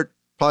Kispert,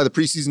 probably the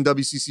preseason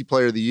WCC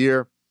Player of the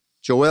Year.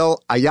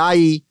 Joel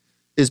Ayayi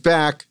is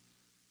back,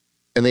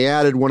 and they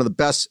added one of the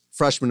best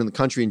freshmen in the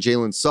country in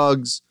Jalen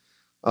Suggs,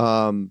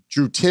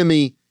 Drew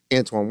Timme,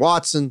 Antoine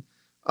Watson.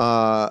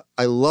 I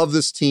love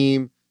this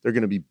team. They're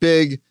going to be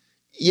big.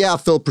 Yeah,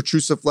 Phil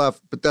Petrusev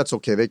left, but that's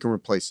okay. They can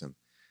replace him.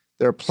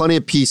 There are plenty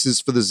of pieces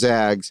for the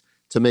Zags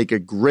to make a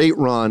great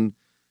run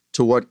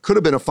to what could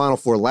have been a Final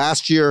Four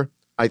last year.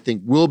 I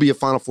think will be a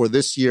Final Four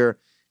this year.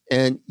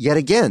 And yet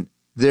again,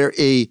 they're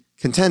a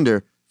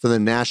contender for the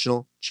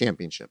national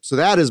championship. So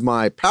that is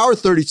my Power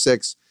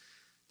 36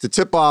 to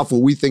tip off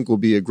what we think will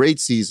be a great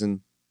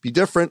season. Be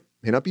different,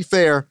 may not be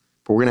fair,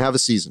 but we're going to have a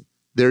season.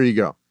 There you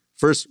go.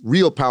 First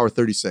real Power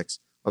 36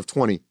 of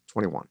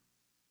 2021.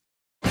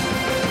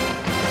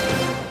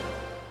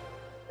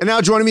 And now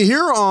joining me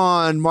here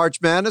on March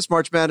Madness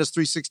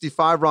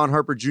 365, Ron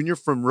Harper Jr.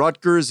 from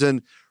Rutgers.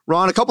 And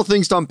Ron, a couple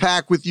things to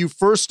unpack with you.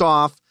 First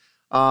off,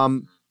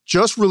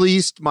 just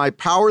released my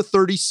Power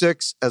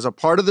 36 as a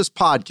part of this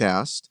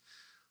podcast.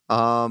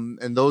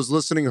 And those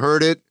listening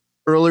heard it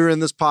earlier in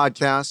this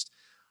podcast.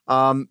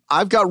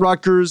 I've got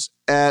Rutgers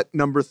at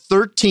number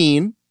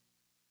 13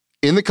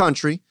 in the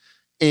country.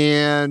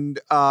 And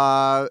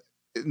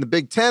in the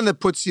Big Ten, that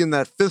puts you in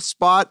that 5th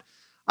spot.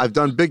 I've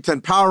done Big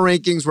Ten power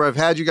rankings where I've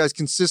had you guys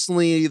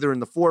consistently either in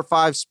the 4 or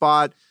 5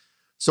 spot.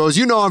 So as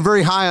you know, I'm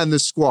very high on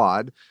this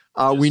squad.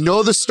 We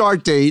know the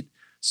start date,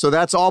 so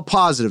that's all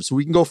positive. So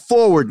we can go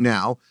forward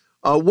now.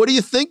 What do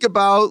you think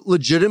about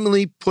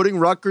legitimately putting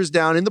Rutgers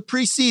down in the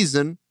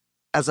preseason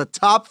as a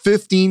top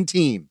 15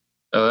 team?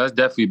 Oh, that's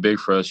definitely big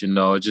for us. You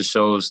know, it just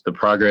shows the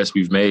progress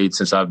we've made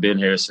since I've been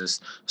here, since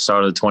the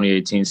start of the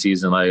 2018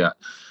 season. Like,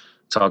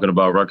 talking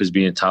about Rutgers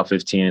being top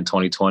 15 in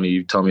 2020,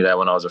 you told me that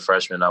when I was a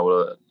freshman, I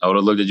would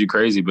have looked at you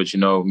crazy. But, you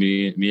know,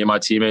 me and my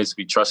teammates,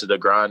 we trusted the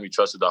grind. We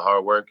trusted the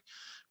hard work.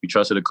 We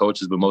trusted the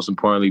coaches. But most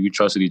importantly, we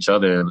trusted each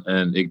other.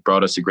 And it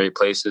brought us to great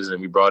places.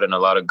 And we brought in a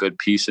lot of good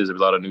pieces, a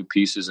lot of new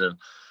pieces. And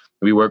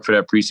we worked for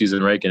that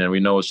preseason ranking. And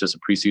we know it's just a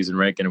preseason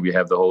ranking. And we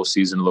have the whole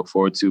season to look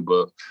forward to.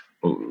 But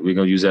we're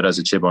going to use that as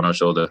a chip on our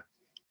shoulder.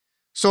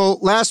 So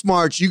last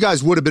March, you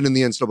guys would have been in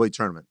the NCAA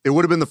tournament. It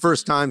would have been the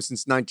first time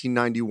since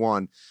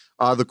 1991.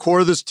 The core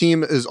of this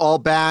team is all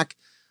back.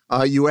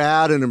 You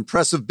add an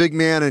impressive big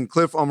man in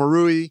Cliff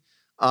Omarui,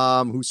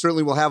 who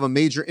certainly will have a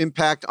major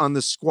impact on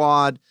the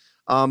squad.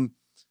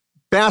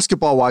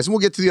 Basketball-wise, and we'll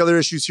get to the other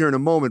issues here in a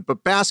moment,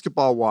 but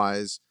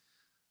basketball-wise,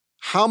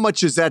 how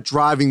much is that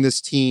driving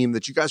this team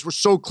that you guys were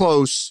so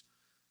close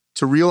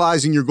to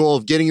realizing your goal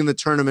of getting in the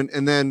tournament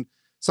and then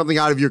something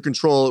out of your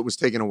control, it was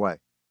taken away?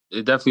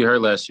 It definitely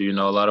hurt last year. You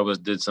know, a lot of us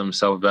did some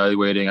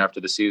self-evaluating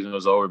after the season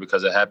was over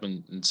because it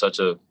happened in such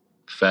a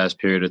fast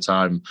period of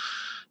time.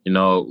 You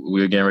know,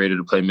 we were getting ready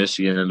to play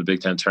Michigan in the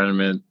Big Ten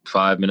tournament.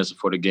 5 minutes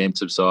before the game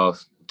tips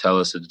off, tell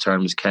us that the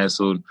tournament's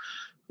canceled.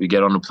 We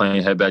get on the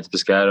plane, head back to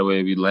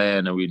Piscataway, we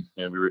land, and we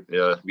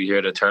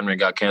hear the tournament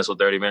got canceled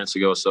 30 minutes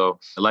ago. So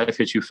life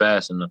hits you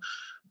fast, and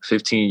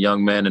 15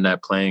 young men in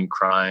that plane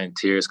crying,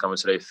 tears coming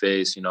to their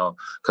face, you know,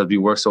 because we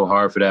worked so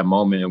hard for that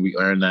moment and we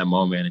earned that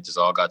moment. And it just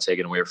all got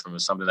taken away from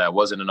us. Something that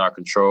wasn't in our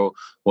control,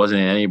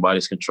 wasn't in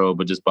anybody's control,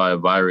 but just by a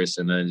virus.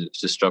 And then it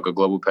just struck a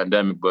global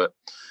pandemic. But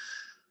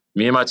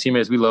me and my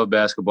teammates, we love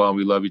basketball and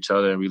we love each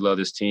other and we love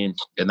this team.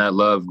 And that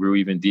love grew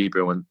even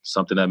deeper when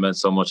something that meant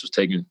so much was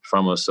taken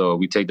from us. So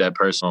we take that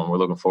personal and we're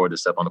looking forward to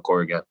step on the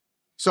court again.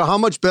 So how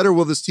much better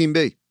will this team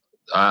be?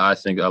 I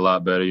think a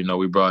lot better. You know,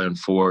 we brought in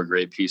 4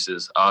 great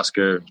pieces.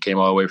 Oscar came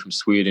all the way from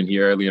Sweden. He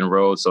early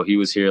enrolled, so he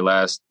was here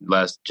last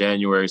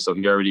January. So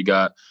he already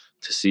got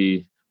to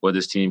see what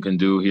this team can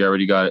do. He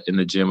already got in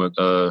the gym with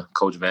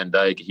Coach Van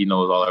Dyke. He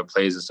knows all our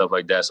plays and stuff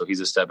like that, so he's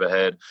a step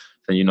ahead.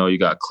 And, you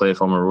got Cliff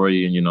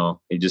Omoruyi, and,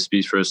 he just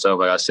speaks for himself.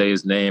 Like, I say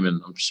his name,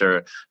 and I'm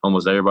sure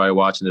almost everybody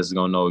watching this is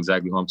going to know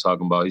exactly who I'm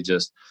talking about.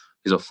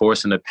 He's a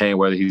force in the paint,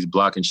 whether he's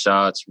blocking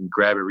shots,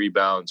 grabbing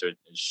rebounds, or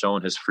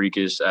showing his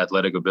freakish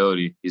athletic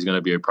ability. He's going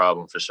to be a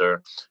problem for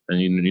sure. And,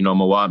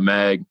 Mawat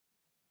Mag,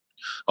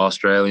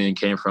 Australian,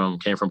 came from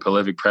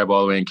Prolific Prep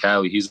all the way in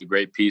Cali. He's a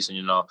great piece.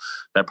 And,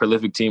 that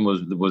Prolific team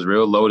was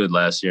real loaded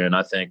last year. And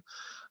I think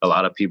a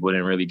lot of people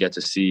didn't really get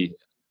to see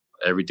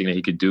everything that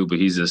he could do, but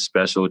he's a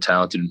special,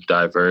 talented,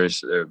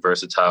 diverse,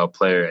 versatile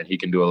player, and he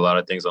can do a lot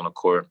of things on the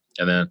court.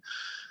 And then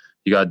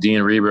you got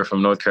Dean Reber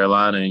from North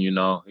Carolina,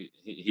 and,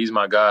 he's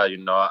my guy.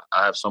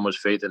 I have so much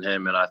faith in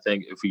him, and I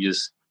think if we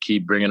just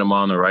keep bringing him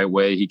on the right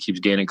way, he keeps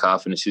gaining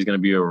confidence, he's going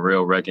to be a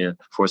real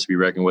force to be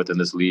reckoned with in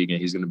this league, and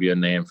he's going to be a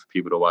name for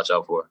people to watch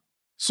out for.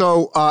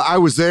 So I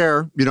was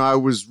there. I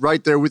was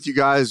right there with you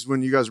guys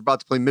when you guys were about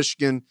to play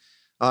Michigan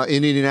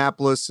in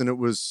Indianapolis, and it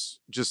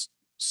was just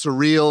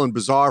surreal and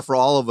bizarre for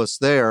all of us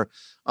there.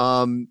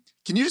 Can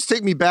you just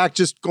take me back,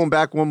 just going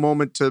back one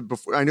moment to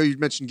before? I know you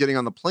mentioned getting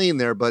on the plane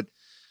there, but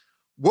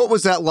what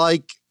was that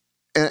like?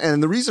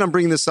 And the reason I'm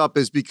bringing this up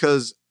is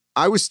because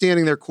I was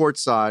standing there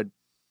courtside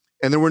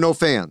and there were no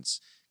fans.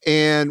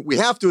 And we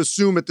have to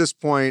assume at this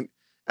point,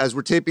 as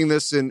we're taping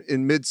this in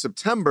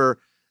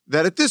mid-September,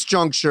 that at this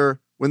juncture,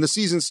 when the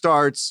season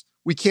starts,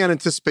 we can't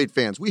anticipate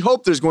fans. We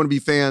hope there's going to be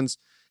fans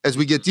as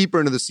we get deeper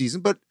into the season,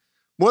 but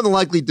more than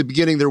likely at the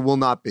beginning, there will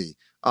not be.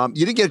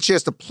 You didn't get a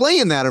chance to play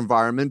in that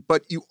environment,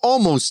 but you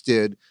almost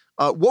did.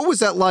 What was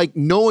that like,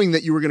 knowing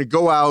that you were going to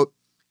go out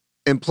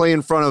and play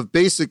in front of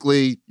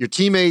basically your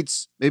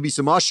teammates, maybe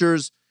some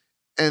ushers,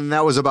 and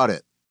that was about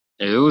it?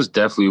 It was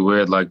definitely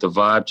weird. Like, the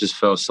vibe just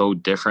felt so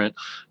different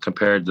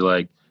compared to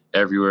like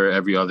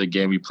every other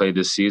game we played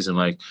this season.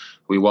 Like,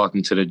 we walked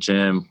into the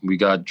gym, we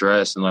got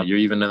dressed, and like, you're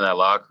even in that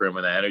locker room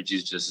and the energy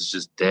is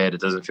just dead.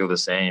 It doesn't feel the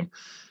same.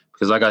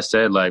 Because like I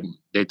said, like,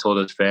 they told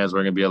us fans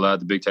weren't going to be allowed at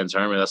the Big Ten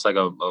tournament. That's like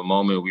a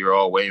moment we were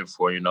all waiting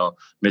for.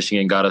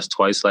 Michigan got us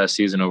twice last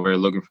season, and we were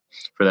looking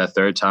for that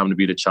third time to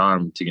be the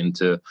charm,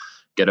 to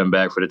get them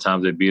back for the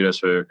times they beat us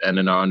for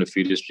ending our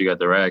undefeated streak at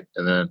the rack.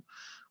 And then,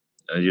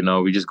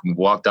 we just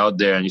walked out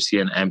there and you see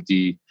an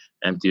empty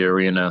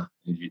arena.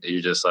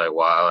 You're just like,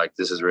 wow, like,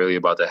 this is really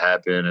about to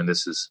happen. And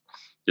this is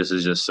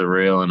just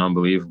surreal and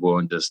unbelievable.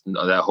 And just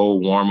that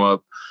whole warm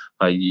up,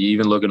 like,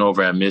 even looking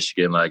over at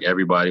Michigan, like,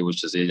 everybody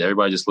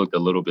just looked a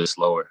little bit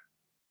slower.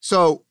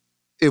 So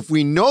if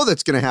we know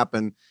that's going to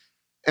happen,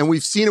 and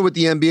we've seen it with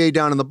the NBA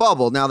down in the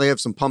bubble, now they have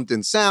some pumped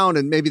in sound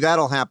and maybe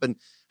that'll happen.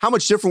 How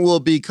much different will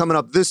it be coming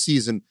up this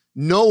season,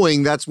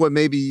 knowing that's what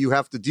maybe you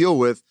have to deal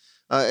with,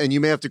 and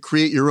you may have to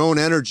create your own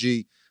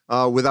energy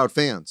without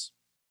fans?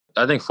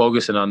 I think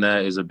focusing on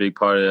that is a big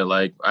part of it.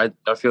 Like, I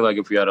feel like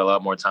if we had a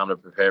lot more time to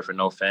prepare for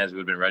no fans, we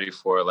would have been ready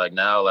for it. Like,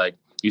 now, like,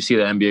 you see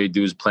the NBA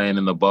dudes playing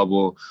in the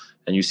bubble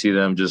and you see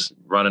them just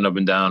running up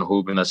and down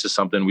hooping. That's just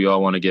something we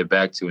all want to get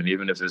back to. And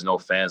even if there's no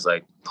fans,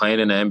 like, playing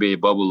in the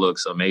NBA bubble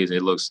looks amazing.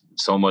 It looks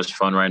so much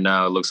fun right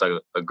now. It looks like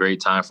a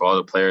great time for all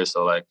the players.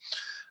 So, like,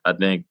 I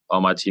think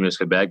all my teammates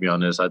could back me on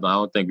this. I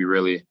don't think it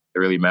really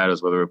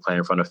matters whether we're playing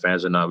in front of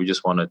fans or not. We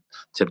just want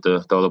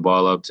to throw the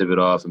ball up, tip it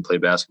off, and play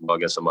basketball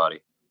against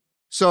somebody.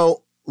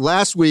 So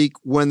last week,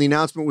 when the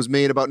announcement was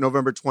made about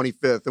November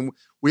 25th, and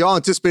we all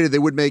anticipated they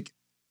would make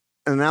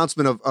an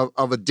announcement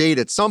of a date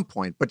at some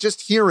point, but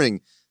just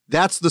hearing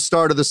that's the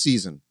start of the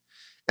season.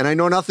 And I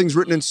know nothing's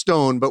written in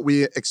stone, but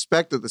we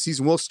expect that the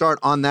season will start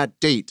on that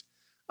date.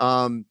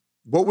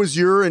 What was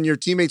your and your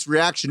teammates'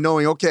 reaction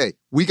knowing, okay,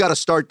 we got a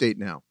start date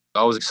now?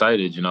 I was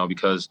excited,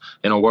 because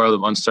in a world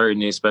of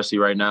uncertainty, especially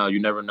right now,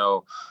 you never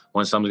know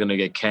when something's going to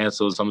get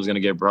canceled, something's going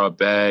to get brought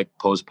back,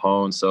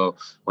 postponed. So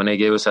when they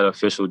gave us that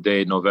official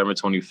date, November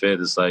 25th,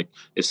 it's like,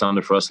 it's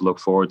something for us to look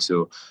forward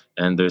to.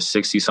 And there's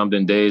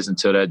 60-something days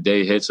until that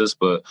day hits us,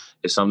 but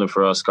it's something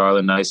for us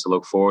Scarlet Knights to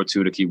look forward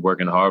to keep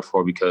working hard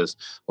for, because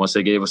once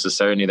they gave us the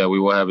certainty that we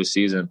will have a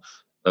season,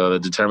 the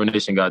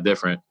determination got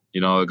different. It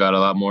got a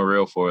lot more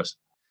real for us.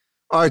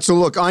 All right, so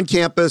look, on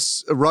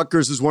campus,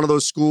 Rutgers is one of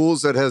those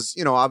schools that has,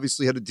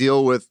 obviously had to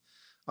deal with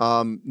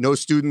no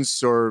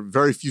students or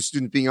very few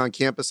students being on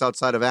campus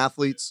outside of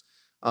athletes.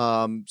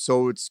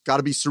 So it's got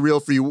to be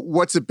surreal for you.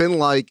 What's it been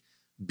like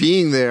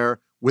being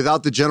there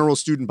without the general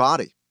student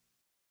body?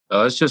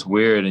 It's just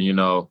weird. And,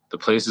 the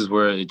places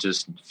where it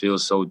just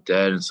feels so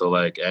dead and so,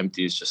 like,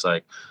 empty, it's just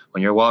like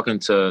when you're walking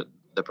to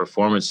the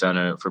performance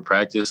center for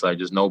practice, like,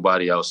 there's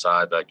nobody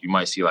outside. Like, you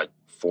might see, like,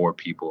 4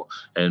 people,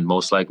 and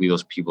most likely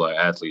those people are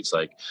athletes.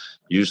 Like,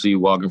 usually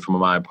walking from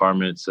my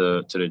apartment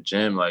to the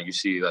gym, like, you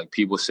see, like,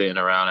 people sitting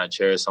around at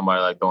chairs,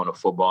 somebody, like, throwing a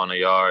football in the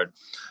yard,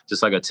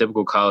 just like a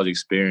typical college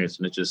experience.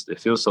 And it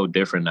feels so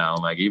different now.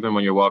 Like, even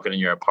when you're walking in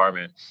your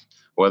apartment,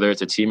 whether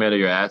it's a teammate or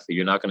your athlete,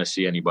 you're not going to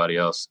see anybody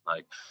else.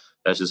 Like,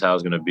 that's just how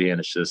it's going to be. And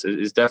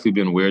it's definitely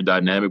been a weird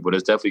dynamic, but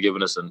it's definitely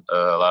given us a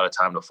lot of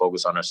time to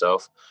focus on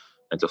ourselves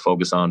and to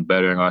focus on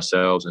bettering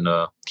ourselves and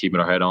keeping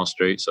our head on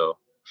straight. So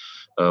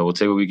we'll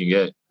take what we can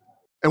get.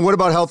 And what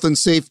about health and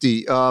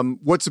safety?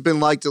 What's it been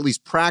like to at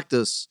least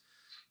practice,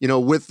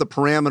 with the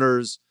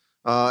parameters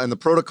and the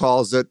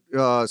protocols that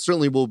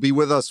certainly will be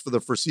with us for the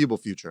foreseeable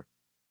future?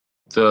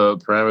 The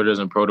parameters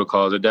and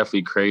protocols are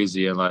definitely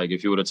crazy. And like,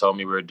 if you would have told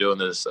me we were doing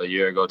this a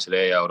year ago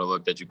today, I would have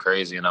looked at you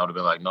crazy and I would have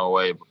been like, no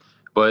way.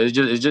 But it's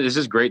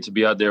just great to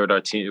be out there with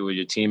our team, with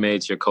your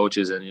teammates, your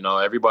coaches, and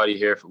everybody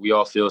here. We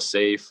all feel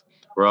safe.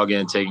 We're all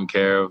getting taken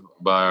care of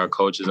by our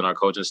coaches and our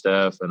coaching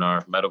staff and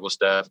our medical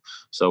staff.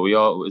 So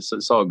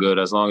it's all good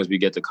as long as we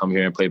get to come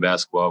here and play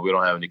basketball. We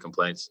don't have any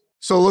complaints.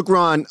 So look,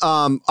 Ron,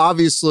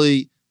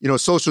 obviously,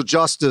 social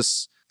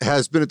justice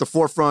has been at the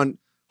forefront,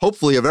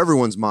 hopefully, of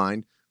everyone's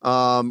mind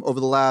over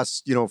the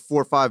last, 4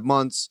 or 5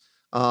 months.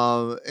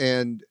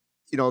 And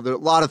a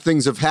lot of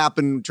things have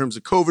happened in terms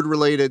of COVID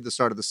related, the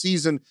start of the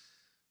season,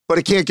 but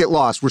it can't get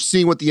lost. We're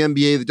seeing what the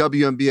NBA, the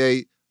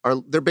WNBA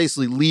they're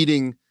basically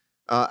leading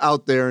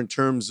out there in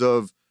terms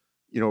of,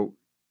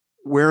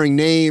 wearing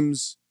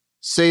names,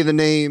 say the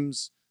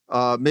names,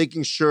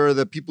 making sure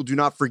that people do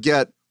not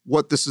forget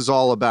what this is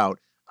all about.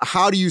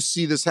 How do you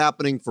see this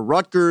happening for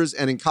Rutgers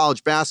and in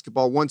college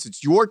basketball once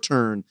it's your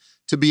turn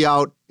to be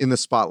out in the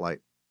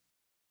spotlight?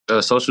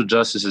 Social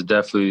justice is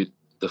definitely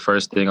the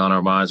first thing on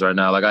our minds right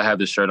now. Like, I have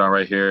this shirt on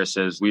right here. It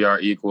says "We are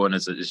equal," and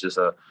it's just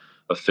a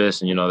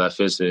fist, and that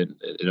fist it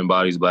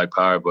embodies Black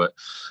power. But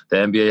the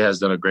NBA has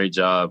done a great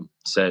job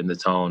setting the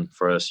tone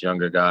for us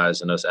younger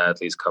guys and us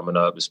athletes coming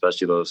up,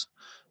 especially those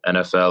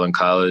NFL and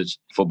college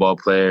football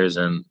players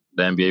and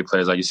the NBA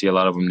players. Like, you see a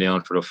lot of them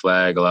kneeling for the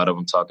flag, a lot of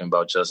them talking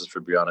about justice for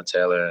Breonna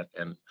Taylor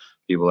and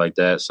people like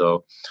that.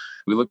 So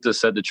we look to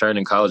set the trend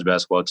in college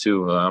basketball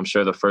too. I'm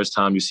sure the first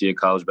time you see a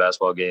college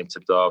basketball game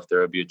tipped off, there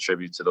will be a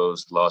tribute to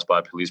those lost by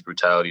police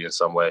brutality in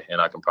some way,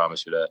 and I can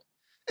promise you that.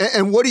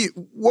 And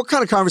what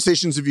kind of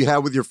conversations have you had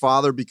with your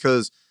father?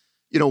 Because,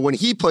 when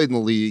he played in the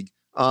league,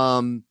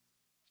 for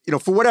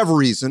whatever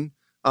reason,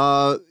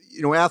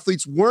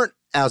 athletes weren't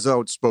as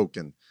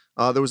outspoken.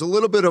 There was a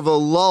little bit of a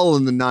lull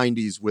in the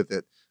 90s with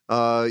it.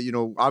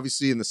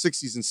 Obviously in the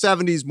 60s and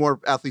 70s, more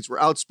athletes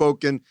were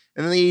outspoken.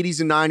 And in the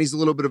 80s and 90s, a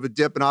little bit of a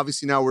dip. And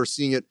obviously now we're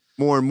seeing it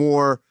more and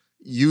more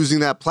using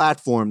that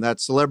platform, that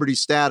celebrity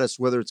status,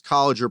 whether it's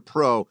college or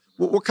pro.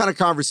 What kind of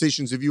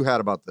conversations have you had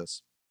about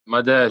this?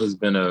 My dad has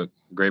been a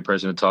great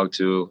person to talk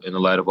to in the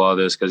light of all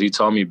this, because he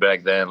told me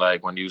back then,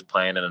 like when he was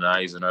playing in the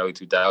 90s and early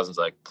 2000s,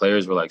 like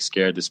players were like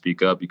scared to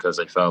speak up because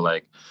they felt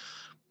like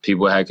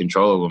people had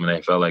control of them and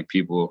they felt like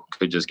people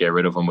could just get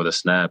rid of them with a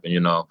snap.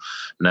 And,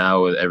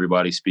 now with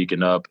everybody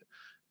speaking up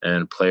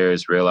and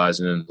players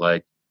realizing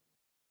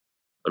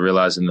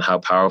how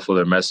powerful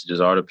their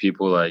messages are to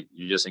people, like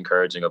you're just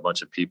encouraging a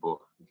bunch of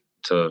people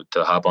to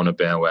hop on the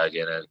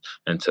bandwagon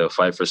and to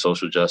fight for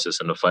social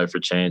justice and to fight for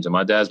change. And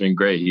my dad's been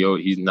great.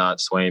 He's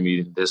not swaying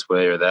me this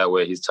way or that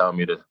way. He's telling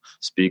me to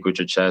speak with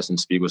your chest and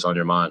speak what's on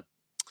your mind.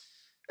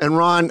 And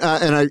Ron,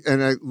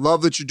 and I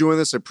love that you're doing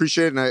this. I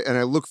appreciate it. And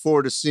I look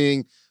forward to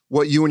seeing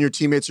what you and your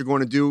teammates are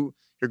going to do.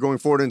 You're going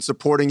forward and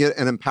supporting it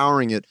and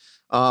empowering it.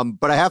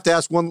 But I have to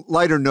ask one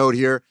lighter note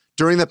here.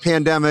 During the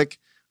pandemic,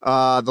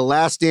 The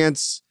Last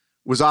Dance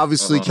was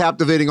obviously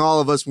captivating all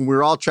of us when we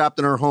were all trapped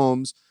in our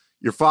homes.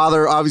 Your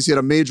father obviously had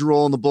a major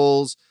role in the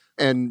Bulls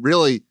and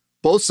really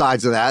both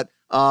sides of that.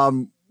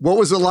 What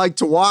was it like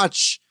to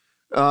watch,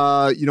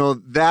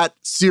 that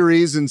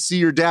series and see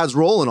your dad's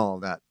role in all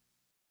of that?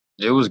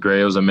 It was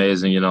great. It was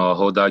amazing. A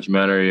whole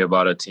documentary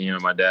about a team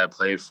that my dad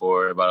played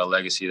for, about a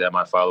legacy that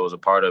my father was a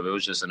part of. It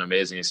was just an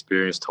amazing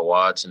experience to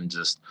watch, and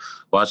just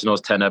watching those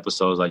 10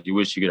 episodes, like you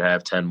wish you could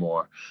have 10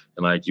 more.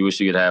 And like you wish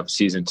you could have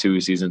season 2,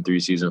 season 3,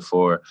 season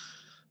 4.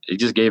 It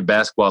just gave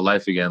basketball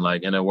life again.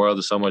 Like in a world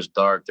of so much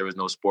dark, there was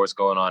no sports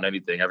going on,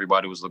 anything.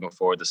 Everybody was looking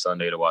forward to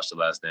Sunday to watch The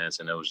Last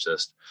Dance. And it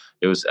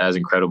was as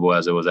incredible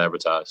as it was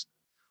advertised.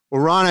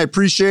 Well, Ron, I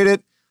appreciate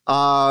it.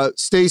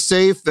 Stay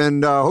safe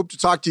and hope to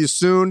talk to you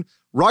soon.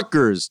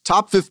 Rutgers,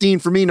 top 15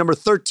 for me, number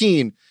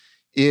 13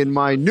 in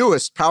my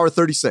newest Power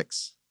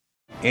 36.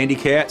 Andy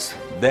Katz,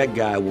 that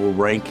guy will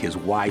rank his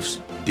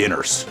wife's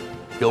dinners.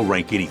 He'll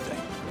rank anything.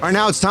 All right,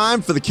 now it's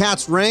time for the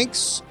Cats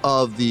ranks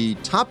of the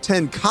top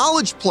 10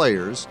 college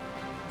players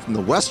from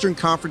the Western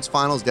Conference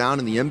Finals down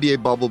in the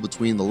NBA bubble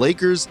between the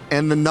Lakers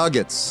and the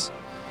Nuggets.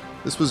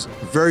 This was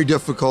very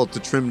difficult to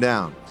trim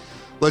down.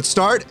 Let's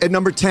start at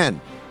number 10.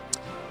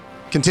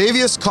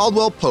 Kentavious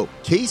Caldwell-Pope,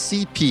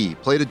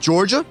 KCP, played at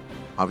Georgia,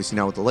 obviously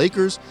now with the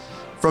Lakers.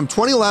 From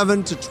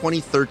 2011 to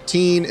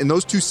 2013, in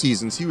those 2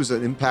 seasons, he was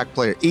an impact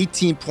player.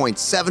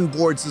 18.7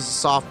 boards as a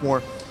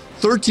sophomore,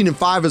 13 and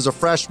 5 as a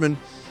freshman.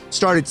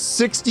 Started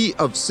 60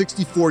 of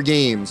 64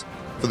 games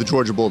for the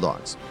Georgia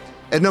Bulldogs.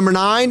 At number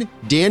 9,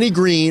 Danny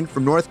Green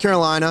from North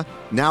Carolina,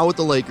 now with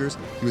the Lakers.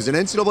 He was an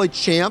NCAA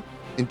champ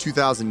in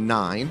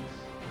 2009.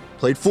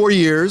 Played 4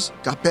 years,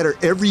 got better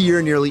every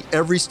year, nearly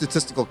every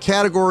statistical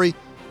category.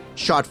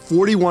 Shot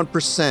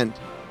 41%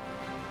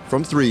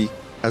 from 3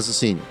 as a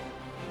senior.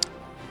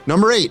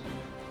 Number 8,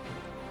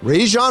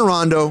 Rajon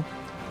Rondo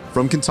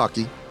from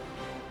Kentucky,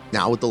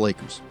 now with the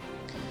Lakers.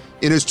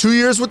 In his 2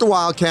 years with the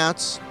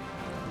Wildcats,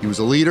 he was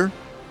a leader,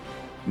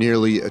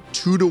 nearly a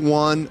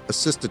 2-to-1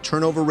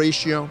 assist-to-turnover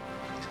ratio.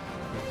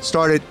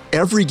 Started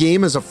every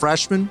game as a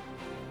freshman.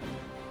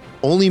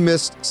 Only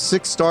missed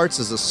 6 starts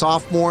as a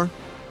sophomore.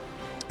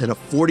 And a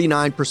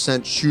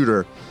 49%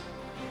 shooter.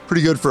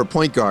 Pretty good for a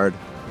point guard.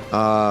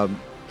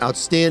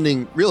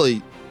 Outstanding,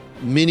 really,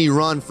 mini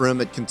run for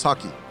him at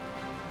Kentucky.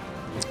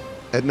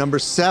 At number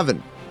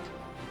 7,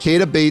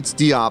 Keita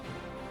Bates-Diop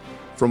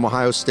from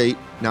Ohio State,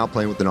 now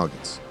playing with the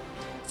Nuggets.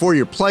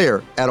 4-year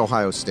player at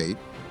Ohio State.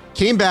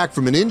 Came back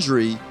from an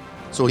injury,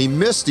 so he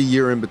missed a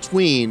year in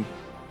between.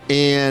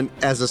 And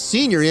as a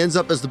senior, he ends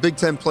up as the Big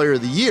Ten Player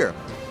of the Year.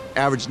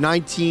 Averaged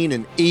 19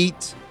 and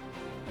 8.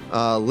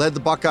 Led the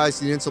Buckeyes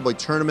to the NCAA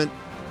tournament.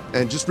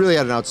 And just really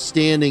had an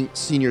outstanding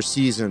senior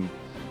season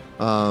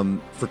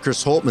for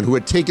Chris Holtmann, who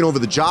had taken over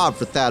the job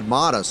for Thad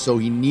Matta. So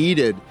he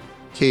needed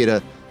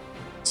Keita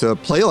to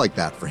play like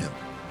that for him.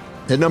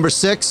 At number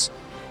 6,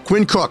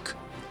 Quinn Cook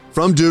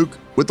from Duke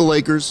with the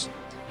Lakers.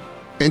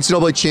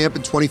 NCAA champ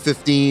in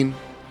 2015.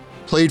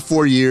 Played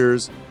 4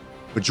 years.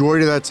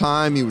 Majority of that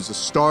time, he was a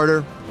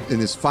starter in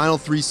his final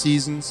 3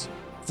 seasons.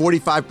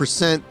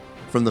 45%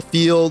 from the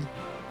field.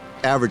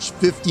 Averaged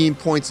 15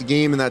 points a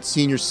game in that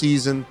senior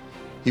season.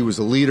 He was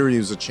a leader. He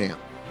was a champ.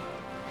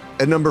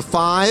 At number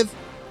 5,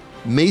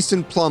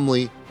 Mason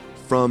Plumlee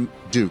from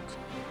Duke,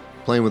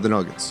 playing with the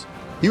Nuggets.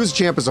 He was a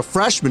champ as a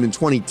freshman in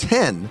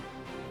 2010.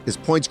 His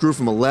points grew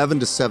from 11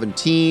 to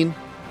 17.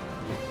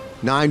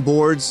 9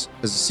 boards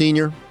as a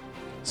senior.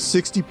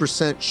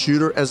 60%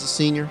 shooter as a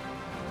senior.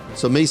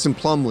 So Mason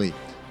Plumlee,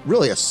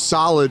 really a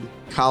solid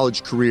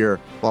college career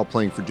while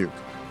playing for Duke.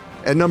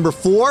 At number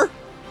 4,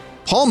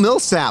 Paul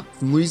Millsap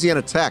from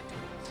Louisiana Tech,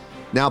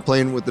 now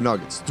playing with the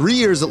Nuggets. 3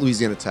 years at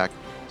Louisiana Tech.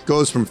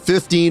 Goes from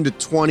 15 to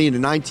 20 to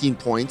 19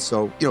 points,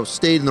 so,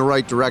 stayed in the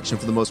right direction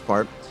for the most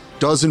part.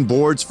 Dozen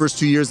boards first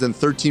 2 years, then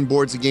 13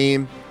 boards a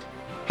game.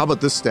 How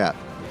about this stat?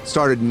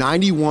 Started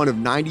 91 of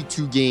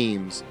 92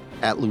 games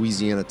at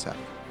Louisiana Tech.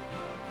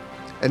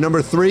 At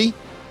number 3,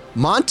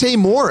 Monte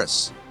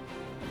Morris,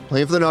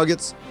 playing for the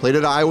Nuggets, played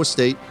at Iowa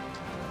State.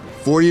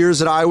 4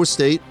 years at Iowa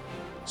State.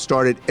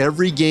 Started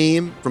every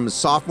game from his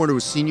sophomore to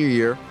his senior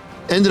year.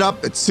 Ended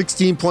up at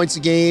 16 points a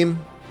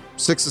game,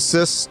 6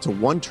 assists to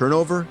 1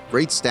 turnover.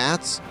 Great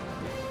stats.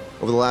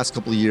 Over the last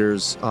couple of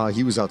years,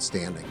 he was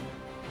outstanding.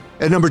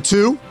 At number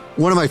 2,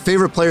 one of my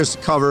favorite players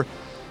to cover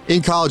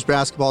in college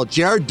basketball,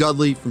 Jared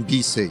Dudley from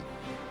BC.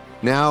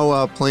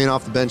 Now playing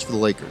off the bench for the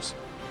Lakers.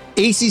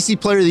 ACC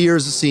Player of the Year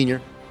as a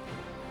senior.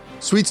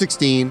 Sweet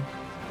 16.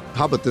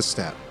 How about this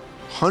stat?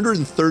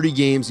 130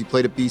 games he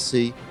played at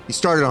BC. He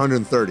started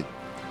 130.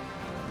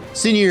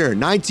 Senior year,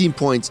 19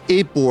 points,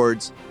 8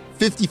 boards,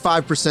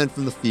 55%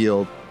 from the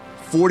field,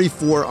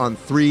 44 on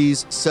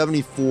threes,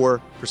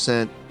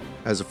 74%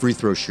 as a free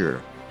throw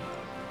shooter.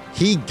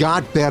 He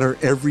got better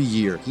every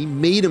year. He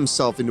made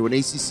himself into an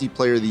ACC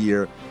Player of the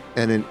Year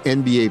and an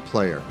NBA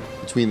player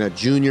between that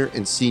junior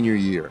and senior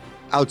year.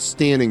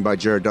 Outstanding by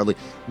Jared Dudley.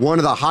 One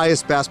of the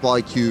highest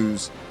basketball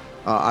IQs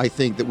I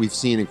think that we've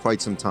seen in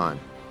quite some time.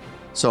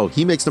 So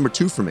he makes number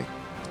 2 for me.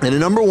 And at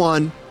number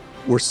 1,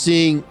 we're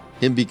seeing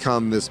him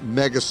become this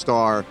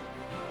megastar,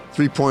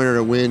 3-pointer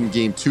to win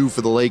game 2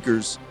 for the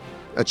Lakers.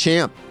 A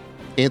champ,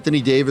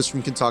 Anthony Davis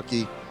from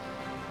Kentucky.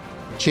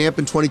 Champ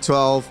in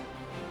 2012.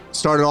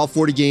 Started all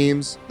 40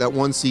 games that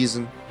one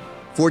season.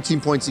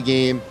 14 points a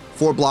game,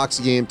 4 blocks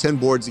a game, 10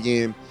 boards a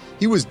game.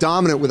 He was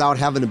dominant without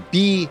having to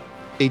be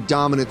a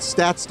dominant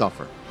stat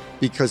stuffer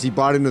because he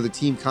bought into the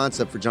team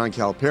concept for John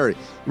Calipari.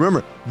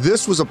 Remember,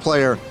 this was a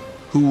player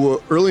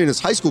who early in his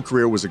high school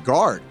career was a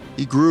guard.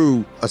 He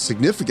grew a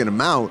significant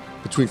amount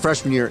between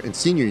freshman year and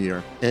senior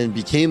year and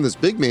became this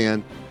big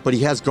man, but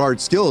he has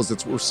guard skills.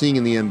 That's what we're seeing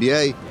in the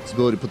NBA, his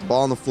ability to put the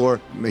ball on the floor,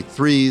 make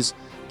threes.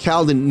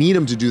 Cal didn't need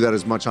him to do that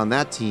as much on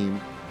that team,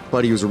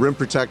 but he was a rim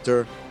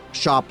protector,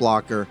 shot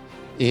blocker,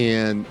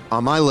 and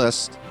on my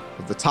list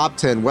of the top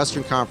 10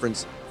 Western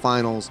Conference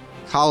Finals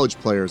college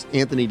players,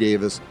 Anthony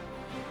Davis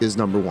is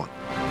number 1.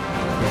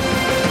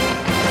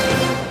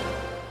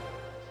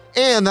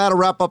 And that'll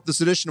wrap up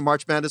this edition of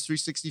March Madness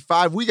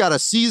 365. We got a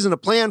season to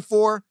plan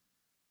for.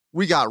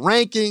 We got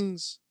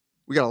rankings.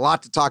 We got a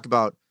lot to talk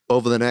about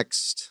over the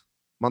next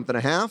month and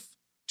a half,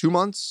 2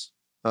 months,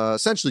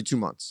 essentially 2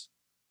 months.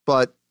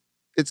 But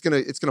it's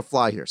gonna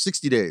fly here.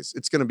 60 days.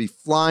 It's gonna be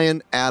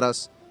flying at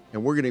us,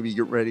 and we're gonna be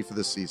getting ready for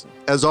this season.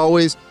 As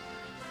always,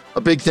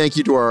 a big thank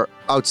you to our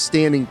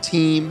outstanding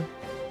team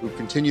who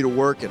continue to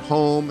work at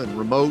home and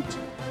remote.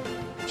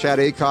 Chad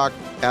Aycock,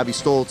 Abby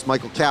Stoltz,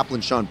 Michael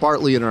Kaplan, Sean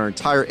Bartley, and our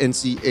entire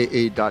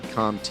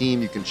NCAA.com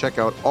team. You can check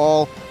out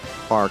all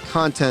our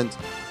content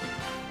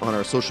on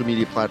our social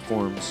media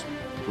platforms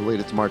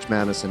related to March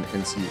Madness and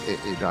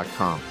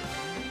NCAA.com.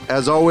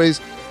 As always,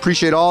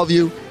 appreciate all of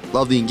you.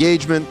 Love the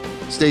engagement.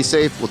 Stay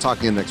safe. We'll talk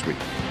again next week.